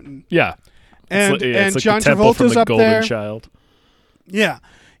snowy mountain. Yeah. And it's like John the temple from Travolta's the up Golden there. Child. Yeah.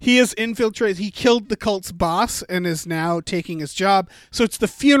 He is infiltrated. He killed the cult's boss and is now taking his job. So it's the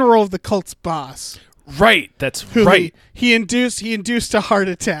funeral of the cult's boss. Right. That's Who right. He induced a heart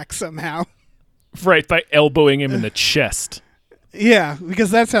attack somehow. Right, by elbowing him in the chest. Yeah,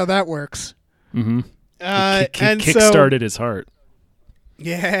 because that's how that works. Mm-hmm. And kick-started his heart.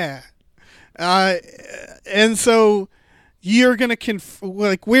 Yeah. And so you're going to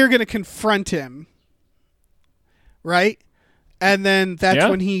we're going to confront him. Right? And then that's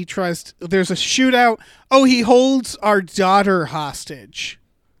when he tries there's a shootout. Oh, he holds our daughter hostage.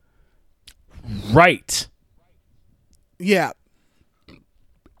 Right. Yeah.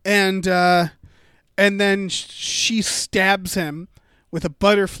 And then she stabs him with a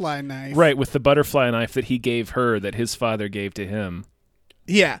butterfly knife. Right, with the butterfly knife that he gave her that his father gave to him.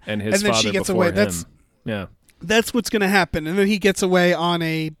 Yeah. And his then father she gets before away. him. That's what's going to happen. And then he gets away on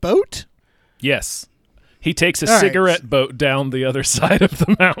a boat? Yes. He takes a cigarette boat down the other side of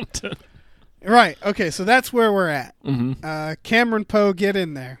the mountain. Right. Okay, so that's where we're at. Mm-hmm. Cameron Poe, get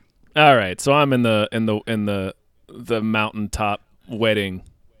in there. All right. So I'm in the mountaintop wedding,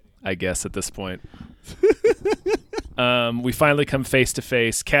 I guess, at this point. We finally come face to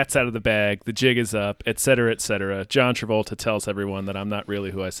face. Cat's out of the bag. The jig is up, etc., etc. John Travolta tells everyone that I'm not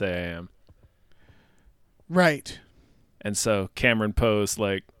really who I say I am. Right. And so Cameron Poe's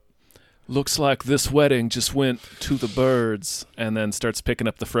like, looks like this wedding just went to the birds, and then starts picking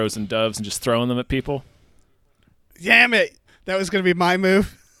up the frozen doves and just throwing them at people. Damn it. That was going to be my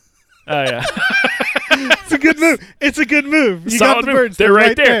move. Oh, yeah. It's a good move. It's a good move. You Solid got the move. birds. They're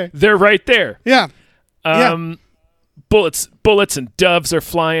right there. They're right there. Yeah. Bullets and doves are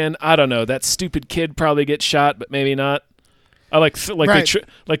flying. I don't know. That stupid kid probably gets shot, but maybe not. I like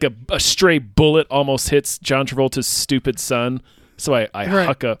a stray bullet almost hits John Travolta's stupid son. So I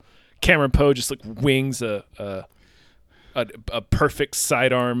huck a Cameron Poe just like wings a perfect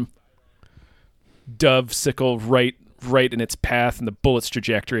sidearm dove sickle right in its path and the bullet's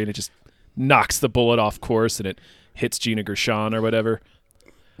trajectory, and it just knocks the bullet off course and it hits Gina Gershon or whatever.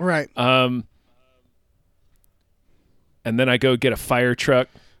 Right. And then I go get a fire truck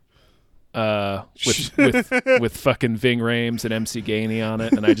with fucking Ving Rhames and MC Gainey on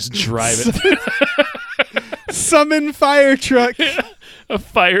it, and I just drive it. Summon fire truck. A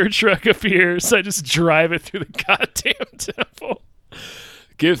fire truck appears. I just drive it through the goddamn temple.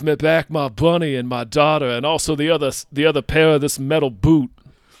 Give me back my bunny and my daughter, and also the other pair of this metal boot.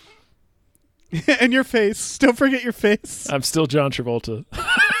 And your face. Don't forget your face. I'm still John Travolta.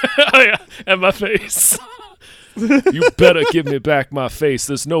 Oh yeah, and my face. You better give me back my face.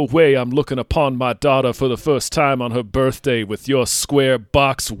 There's no way I'm looking upon my daughter for the first time on her birthday with your square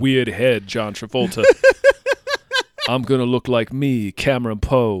box weird head, John Travolta. I'm gonna look like me, Cameron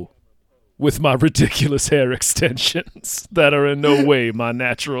Poe, with my ridiculous hair extensions that are in no way my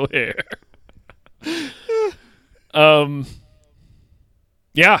natural hair.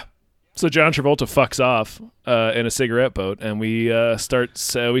 Yeah. So John Travolta fucks off in a cigarette boat, and we start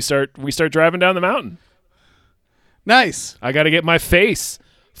driving down the mountain. Nice. I got to get my face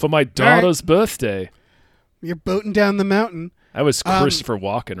for my daughter's birthday. You're boating down the mountain. I was Christopher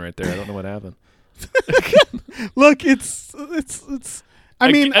Walken right there. I don't know what happened. Look, it's.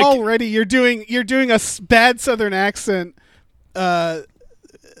 I mean, already you're doing a bad Southern accent to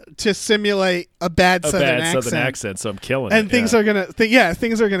simulate a bad Southern accent. So I'm killing and it. Things are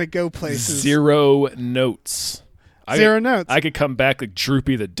gonna go places. Zero notes. Zero notes. I could come back like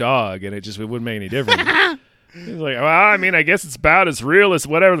Droopy the dog, and it wouldn't make any difference. He's like, well, I mean, I guess it's about as real as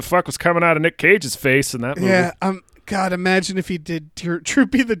whatever the fuck was coming out of Nick Cage's face in that movie. Yeah. God, imagine if he did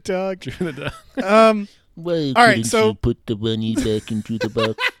Droopy the dog. Droopy the dog. Why all right, couldn't so you put the bunny back into the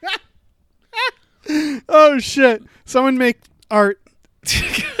box? Oh shit! Someone make art.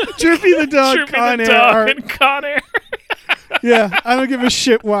 Droopy the dog, Droopy Con the Air dog are- and Con Air. yeah, I don't give a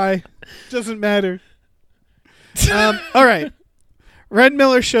shit why. Doesn't matter. All right. Red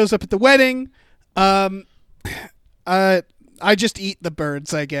Miller shows up at the wedding. I just eat the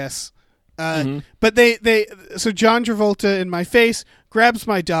birds, I guess. But so John Travolta in my face grabs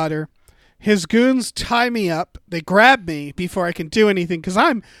my daughter. His goons tie me up. They grab me before I can do anything because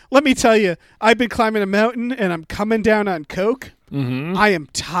let me tell you, I've been climbing a mountain and I'm coming down on coke. I am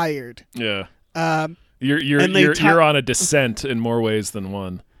tired. Yeah. And You're on a descent in more ways than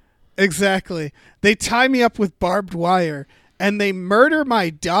one. Exactly. They tie me up with barbed wire and they murder my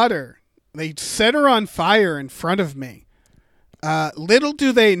daughter. They set her on fire in front of me. Little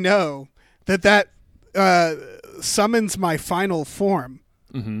do they know that summons my final form.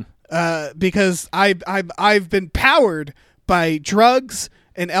 Because I've been powered by drugs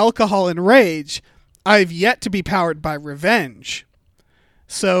and alcohol and rage. I've yet to be powered by revenge.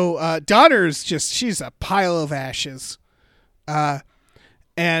 So daughter's she's a pile of ashes. John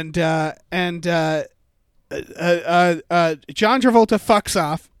Travolta fucks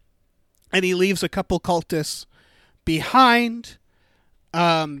off, and he leaves a couple cultists behind.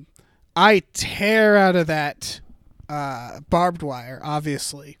 I tear out of that barbed wire,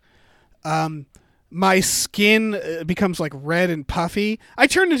 obviously. My skin becomes like red and puffy. I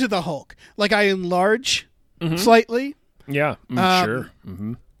turn into the Hulk. Like I enlarge slightly. Yeah, sure.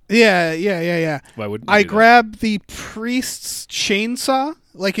 Yeah. Why wouldn't I you do that? grab the priest's chainsaw,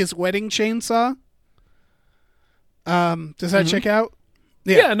 like his wedding chainsaw. Does that check out?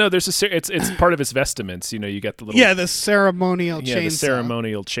 Yeah, no. It's part of his vestments. You know, you got the little The ceremonial chainsaw. the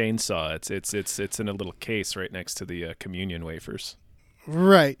ceremonial chainsaw. It's in a little case right next to the communion wafers.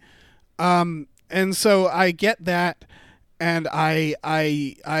 Right. And so I get that, and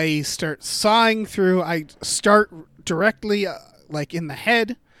I start sawing through. I start directly like in the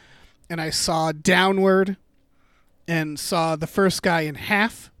head, and I saw downward, and saw the first guy in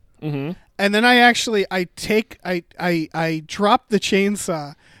half. And then I drop the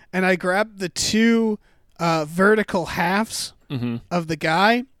chainsaw, and I grab the two vertical halves of the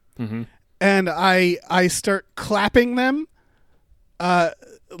guy, and I start clapping them.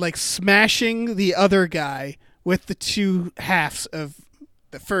 Like smashing the other guy with the two halves of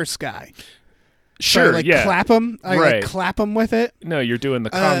the first guy. Sure, so I, yeah. clap him. I Right. clap him with it. No, you're doing the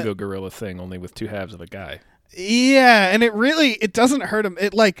Congo gorilla thing, only with two halves of a guy. Yeah, and it doesn't hurt him.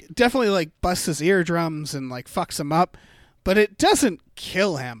 It definitely busts his eardrums and fucks him up, but it doesn't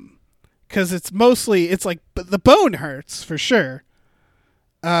kill him because it's the bone hurts for sure.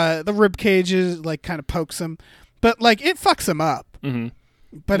 The rib cage is kind of pokes him, but it fucks him up.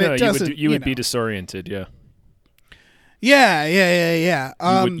 But No, it doesn't. You would be disoriented. Yeah. Yeah.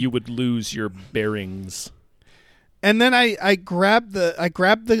 You would lose your bearings. And then I grab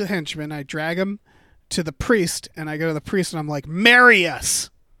the henchman, I drag him to the priest, and I go to the priest and I'm like, marry us.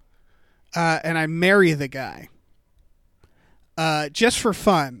 And I marry the guy. Just for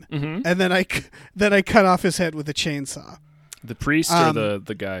fun. And then I cut off his head with a chainsaw. The priest or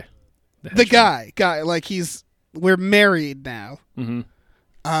the guy? The guy, we're married now.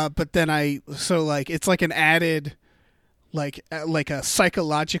 But then it's like an added, like a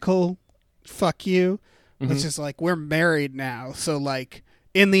psychological fuck you, which is we're married now. So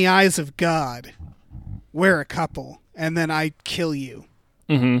in the eyes of God, we're a couple, and then I kill you.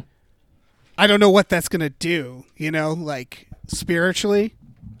 I don't know what that's gonna do, spiritually.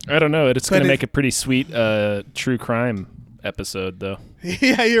 I don't know. It's going to make a pretty sweet true crime episode, though.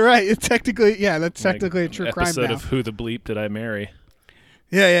 Yeah, you're right. It's technically, that's technically a true crime episode now. of Who the Bleep Did I Marry?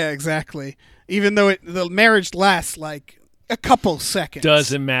 Yeah, exactly. Even though the marriage lasts a couple seconds.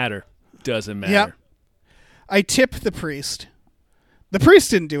 Doesn't matter. Yep. I tip the priest. The priest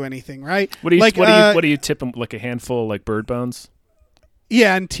didn't do anything, right? What do you tip him? Like a handful of bird bones?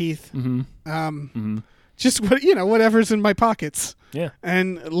 Yeah, and teeth. Just whatever's in my pockets. Yeah.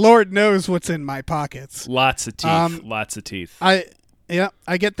 And Lord knows what's in my pockets. Lots of teeth. Lots of teeth. I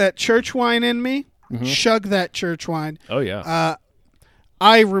get that church wine in me. Chug that church wine. Oh yeah.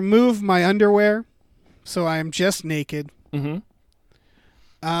 I remove my underwear, so I am just naked.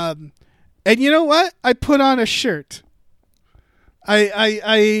 And you know what? I put on a shirt.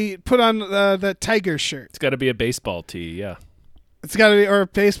 I put on the tiger shirt. It's got to be a baseball tee. Yeah. It's got to be, or a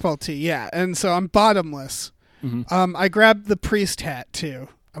baseball tee. Yeah. And so I'm bottomless. I grabbed the priest hat too.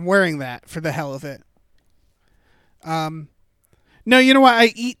 I'm wearing that for the hell of it. No, you know what?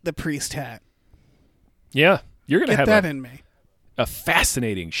 I eat the priest hat. Yeah. You're going to have that in me. A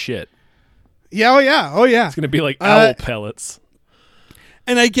fascinating shit. Yeah, oh yeah. It's going to be like owl pellets.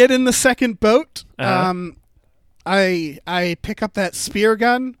 And I get in the second boat. I pick up that spear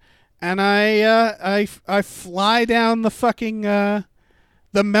gun and I fly down the fucking the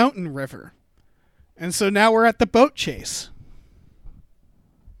mountain river, and so now we're at the boat chase.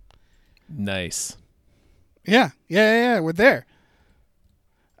 Nice. Yeah, we're there.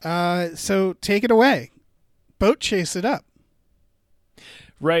 So take it away. Boat chase it up.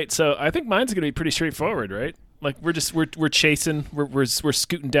 Right. So I think mine's gonna be pretty straightforward, right? Like we're chasing, we're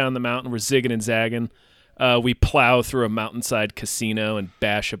scooting down the mountain, we're zigging and zagging. We plow through a mountainside casino and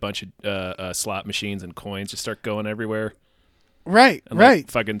bash a bunch of slot machines and coins. Just start going everywhere. Right, And, right.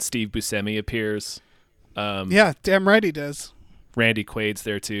 Fucking Steve Buscemi appears. Yeah, damn right he does. Randy Quaid's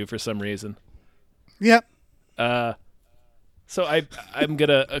there too for some reason. Yep. So I'm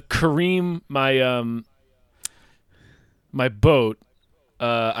gonna Kareem my my boat.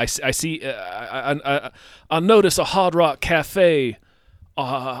 I see. I notice a Hard Rock Cafe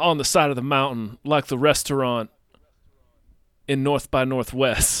on the side of the mountain, like the restaurant in North by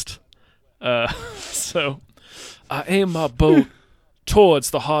Northwest. So I aim my boat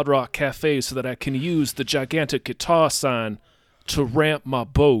towards the Hard Rock Cafe so that I can use the gigantic guitar sign to ramp my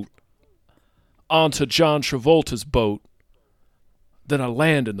boat onto John Travolta's boat. Then I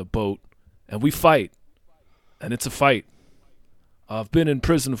land in the boat, and we fight. And it's a fight. I've been in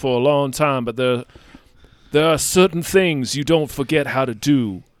prison for a long time, but there are certain things you don't forget how to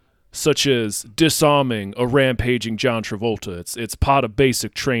do, such as disarming a rampaging John Travolta. It's part of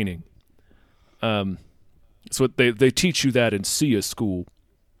basic training. It's what they teach you that in SIA school.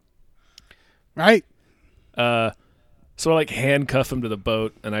 Right. So I like handcuff him to the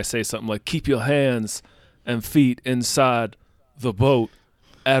boat, and I say something like, "Keep your hands and feet inside the boat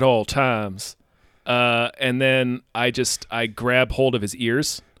at all times." And then I grab hold of his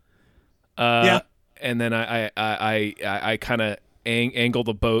ears. Yeah. And then I kind of angle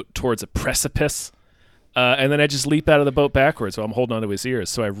the boat towards a precipice. And then I just leap out of the boat backwards while I'm holding onto his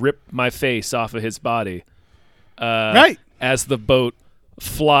ears. So I rip my face off of his body. Right. As the boat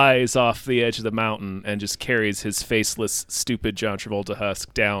flies off the edge of the mountain and just carries his faceless, stupid John Travolta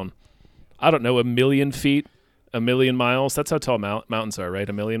husk down, I don't know, 1,000,000 feet, 1,000,000 miles. That's how tall mountains are, right?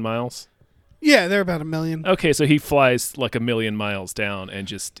 1,000,000 miles? Yeah, they're about 1,000,000. Okay, so he flies like 1,000,000 miles down and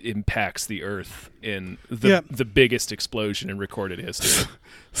just impacts the earth in the biggest explosion in recorded history.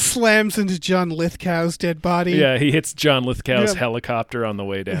 Slams into John Lithgow's dead body. Yeah, he hits John Lithgow's helicopter on the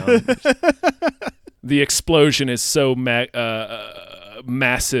way down. The explosion is so massive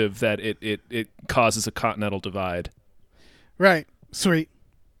that it causes a continental divide. Right. Sweet.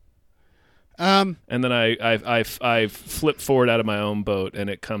 And then I flip forward out of my own boat,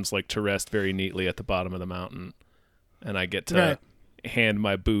 and it comes like to rest very neatly at the bottom of the mountain, and I get to hand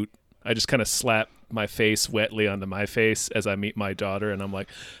my boot. I just kind of slap my face wetly onto my face as I meet my daughter, and I'm like,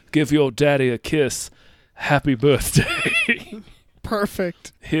 "Give your daddy a kiss. Happy birthday."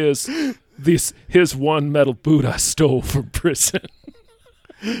 Perfect. Here's one metal boot I stole from prison.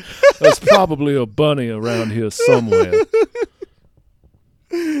 There's probably a bunny around here somewhere.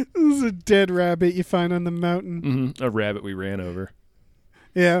 This is a dead rabbit you find on the mountain. Mm-hmm. A rabbit we ran over.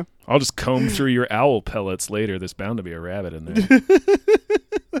 Yeah. I'll just comb through your owl pellets later. There's bound to be a rabbit in there.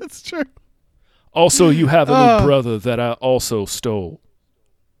 That's true. Also, you have a little brother that I also stole.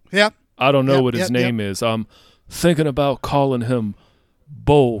 Yep. I don't know what his name is. I'm thinking about calling him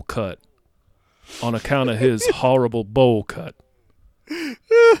Bowl Cut on account of his horrible bowl cut.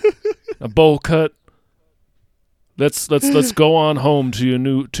 A bowl cut. Let's go on home to your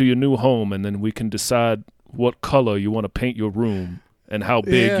new home, and then we can decide what color you want to paint your room and how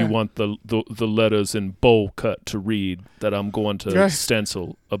big you want the letters in bowl cut to read that I'm going to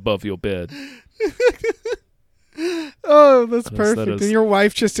stencil above your bed. Oh, that's perfect. That is, and your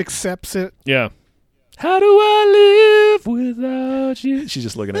wife just accepts it. Yeah. How do I live without you? She's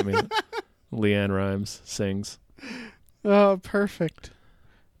just looking at me. Leanne Rimes sings. Oh, perfect.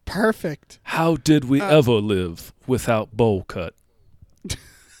 Perfect. How did we ever live without bowl cut?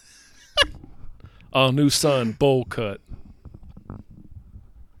 Our new son, bowl cut.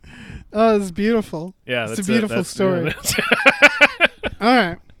 Oh, it's beautiful. Yeah, it's a beautiful story. Yeah, All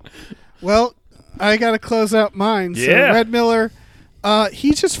right. Well, I got to close out mine. So Red Miller,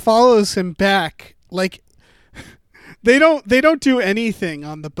 he just follows him back. Like they don't do anything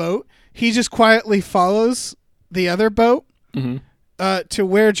on the boat. He just quietly follows the other boat to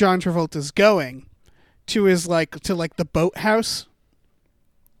where John Travolta's going, to the boathouse.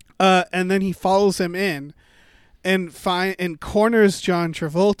 And then he follows him in and corners John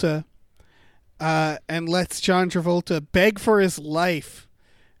Travolta and lets John Travolta beg for his life.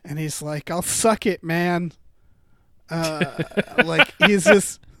 And he's like, "I'll suck it, man." Like he's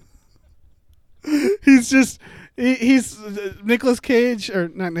just he's Nicolas Cage, or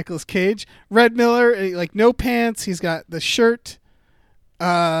not Nicolas Cage, Red Miller, like no pants. He's got the shirt.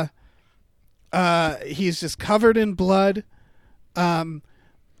 He's just covered in blood. I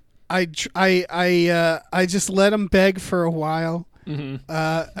just let him beg for a while.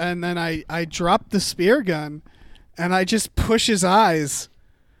 And then I drop the spear gun, and I just push his eyes,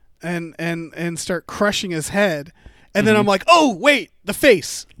 and start crushing his head. And then I'm like, oh wait, the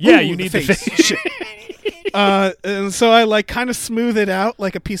face. Yeah, Ooh, you need the face. Shit. And so I like kind of smooth it out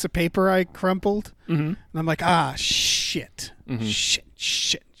like a piece of paper I crumpled. And I'm like, shit, shit.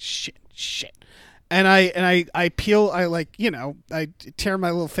 And I peel. I tear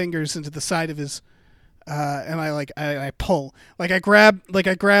my little fingers into the side of his. And I pull, I grab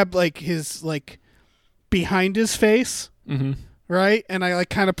his behind his face, right, and I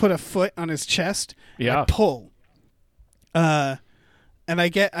kind of put a foot on his chest. Yeah, I pull, and I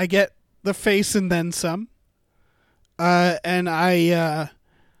get the face and then some, and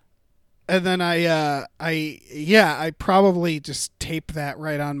then I probably just tape that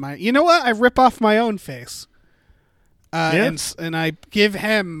right on my. You know what? I rip off my own face, and I give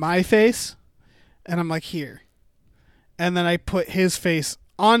him my face. And I'm like, here. And then I put his face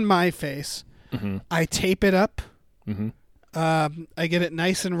on my face. I tape it up. I get it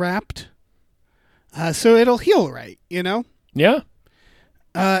nice and wrapped. So it'll heal right, you know? Yeah.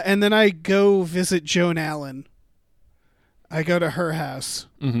 And then I go visit Joan Allen. I go to her house.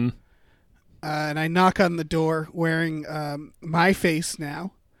 And I knock on the door wearing my face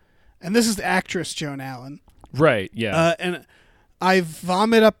now. And this is the actress Joan Allen. Right, yeah. And I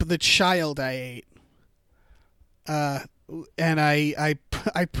vomit up the child I ate. And I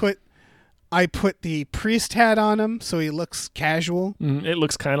put the priest hat on him so he looks casual. It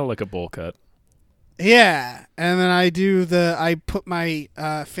looks kind of like a bowl cut. Yeah, and then I put my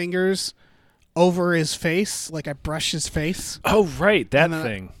fingers over his face, like I brush his face. Oh, right, that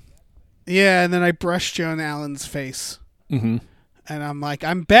thing. Yeah, and then I brush Joan Allen's face. And I'm like,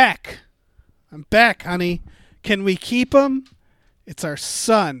 I'm back, honey. Can we keep him? It's our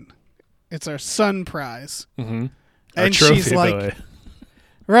son. It's our son prize. And trophy, she's like,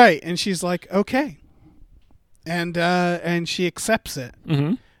 right. And she's like, okay. And she accepts it.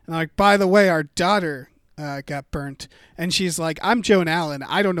 And I'm like, by the way, our daughter got burnt. And she's like, I'm Joan Allen.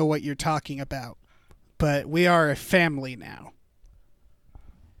 I don't know what you're talking about, but we are a family now.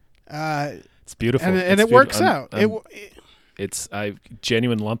 It's beautiful. And it works out. It's I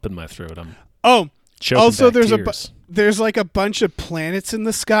genuine lump in my throat. I'm choking also back there's tears. There's like a bunch of planets in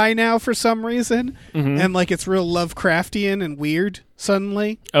the sky now for some reason, and like it's real Lovecraftian and weird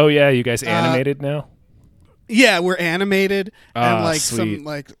suddenly. Oh yeah, you guys animated now? Yeah, we're animated, and like sweet. some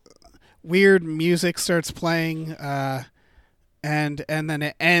like weird music starts playing, and then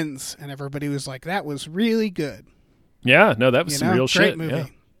it ends, and everybody was like, "That was really good." Yeah, no, that was some real Great shit.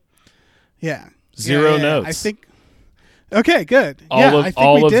 movie. Yeah. Zero Yeah. notes. I think. Okay, good. All I think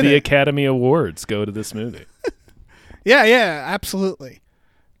of we did the it. Academy Awards go to this movie. Yeah, absolutely.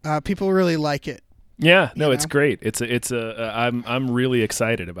 People really like it. Yeah, no, it's know? great. I'm really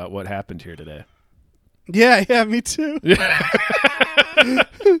excited about what happened here today. Yeah, me too.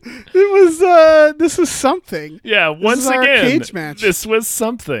 This was something. Yeah, once is our again, cage match. This was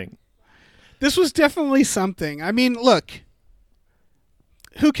something. This was definitely something. I mean, look,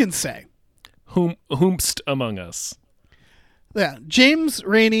 who can say? Whomst among us. Yeah, James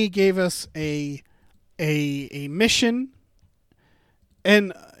Rainey gave us a mission,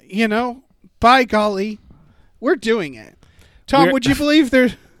 and by golly, we're doing it. Tom, would you believe there?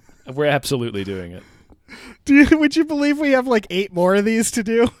 We're absolutely doing it. Would you believe we have like 8 more of these to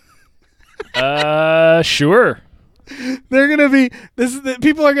do? Sure. They're gonna be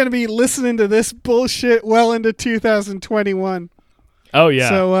people are gonna be listening to this bullshit well into 2021. Oh yeah.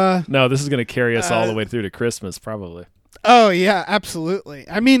 So no, this is gonna carry us all the way through to Christmas, probably. Oh yeah, absolutely.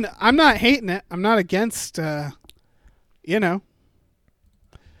 I mean, I'm not hating it. I'm not against not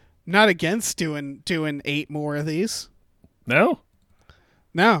against doing 8 more of these. No,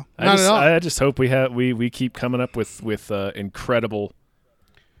 not at all. I just hope we keep coming up with incredible,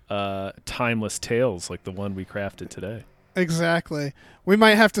 timeless tales like the one we crafted today. Exactly. We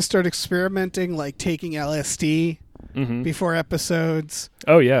might have to start experimenting, like taking LSD before episodes.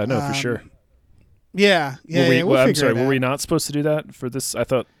 Oh yeah, no, for sure. Yeah. I'm sorry. Were we not supposed to do that for this? I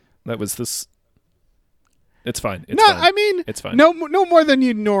thought that was this. It's fine. It's fine. I mean, it's fine. No more than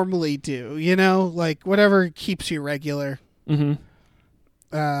you normally do. Like whatever keeps you regular.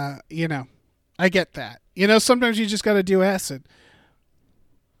 I get that. Sometimes you just got to do acid.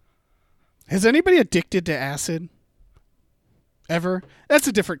 Has anybody addicted to acid? Ever? That's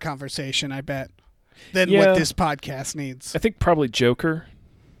a different conversation, I bet. than Yeah. what this podcast needs. I think probably Joker.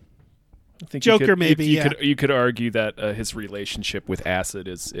 I think Joker, maybe, you yeah. you could argue that his relationship with acid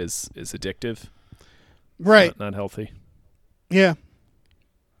is addictive, Right. not healthy. Yeah.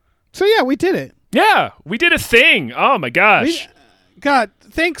 So yeah, we did it. Yeah, we did a thing. Oh my gosh. God,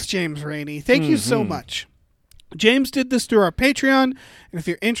 thanks, James Rainey. Thank you so much. James did this through our Patreon, and if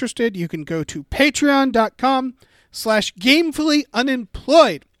you're interested, you can go to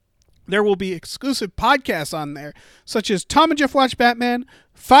patreon.com/gamefullyunemployed. There will be exclusive podcasts on there, such as Tom and Jeff Watch Batman,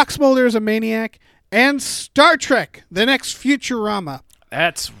 Fox Mulder is a Maniac, and Star Trek: The Next Futurama.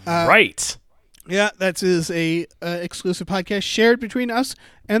 That's right. Yeah, that is a exclusive podcast shared between us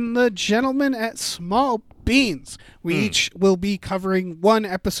and the gentleman at Small Beans. We each will be covering one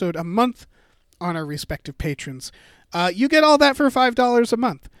episode a month on our respective patrons. You get all that for $5 a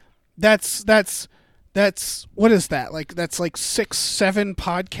month. That's what is that? Like that's like 6-7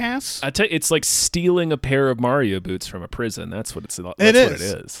 podcasts. I tell you, it's like stealing a pair of Mario boots from a prison. That's what It what it is.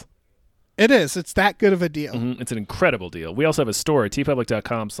 is. It is. It's that good of a deal. It's an incredible deal. We also have a store at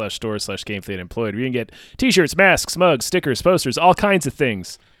tpublic.com/store/gamefullyunemployed where you can get t-shirts, masks, mugs, stickers, posters, all kinds of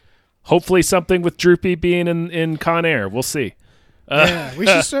things. Hopefully something with Droopy being in Con Air. We'll see. Yeah, we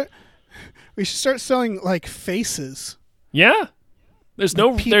should start. We should start selling like faces. Yeah. There's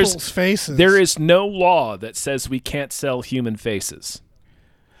no People's faces. There is no law that says we can't sell human faces.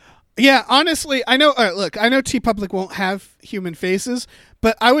 Yeah, honestly, I know. Look, I know TeePublic won't have human faces,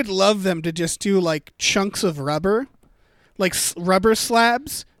 but I would love them to just do like chunks of rubber, like rubber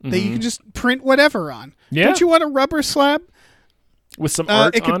slabs that you can just print whatever on. Yeah. Don't you want a rubber slab? With some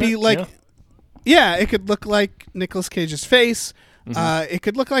art It could on be it? like, yeah, it could look like Nicolas Cage's face. It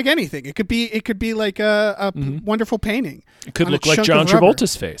could look like anything. It could be like a wonderful painting. It could on a look like chunk John of rubber.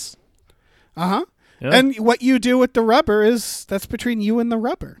 Travolta's face. Uh-huh. Yeah. And what you do with the rubber that's between you and the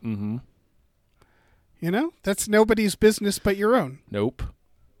rubber. Mm-hmm. You know, that's nobody's business but your own. Nope.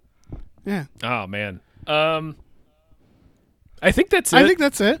 Yeah. Oh man. I think that's it. I think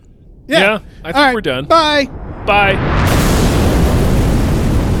that's it. Yeah, I All think right, we're done. Bye. Bye.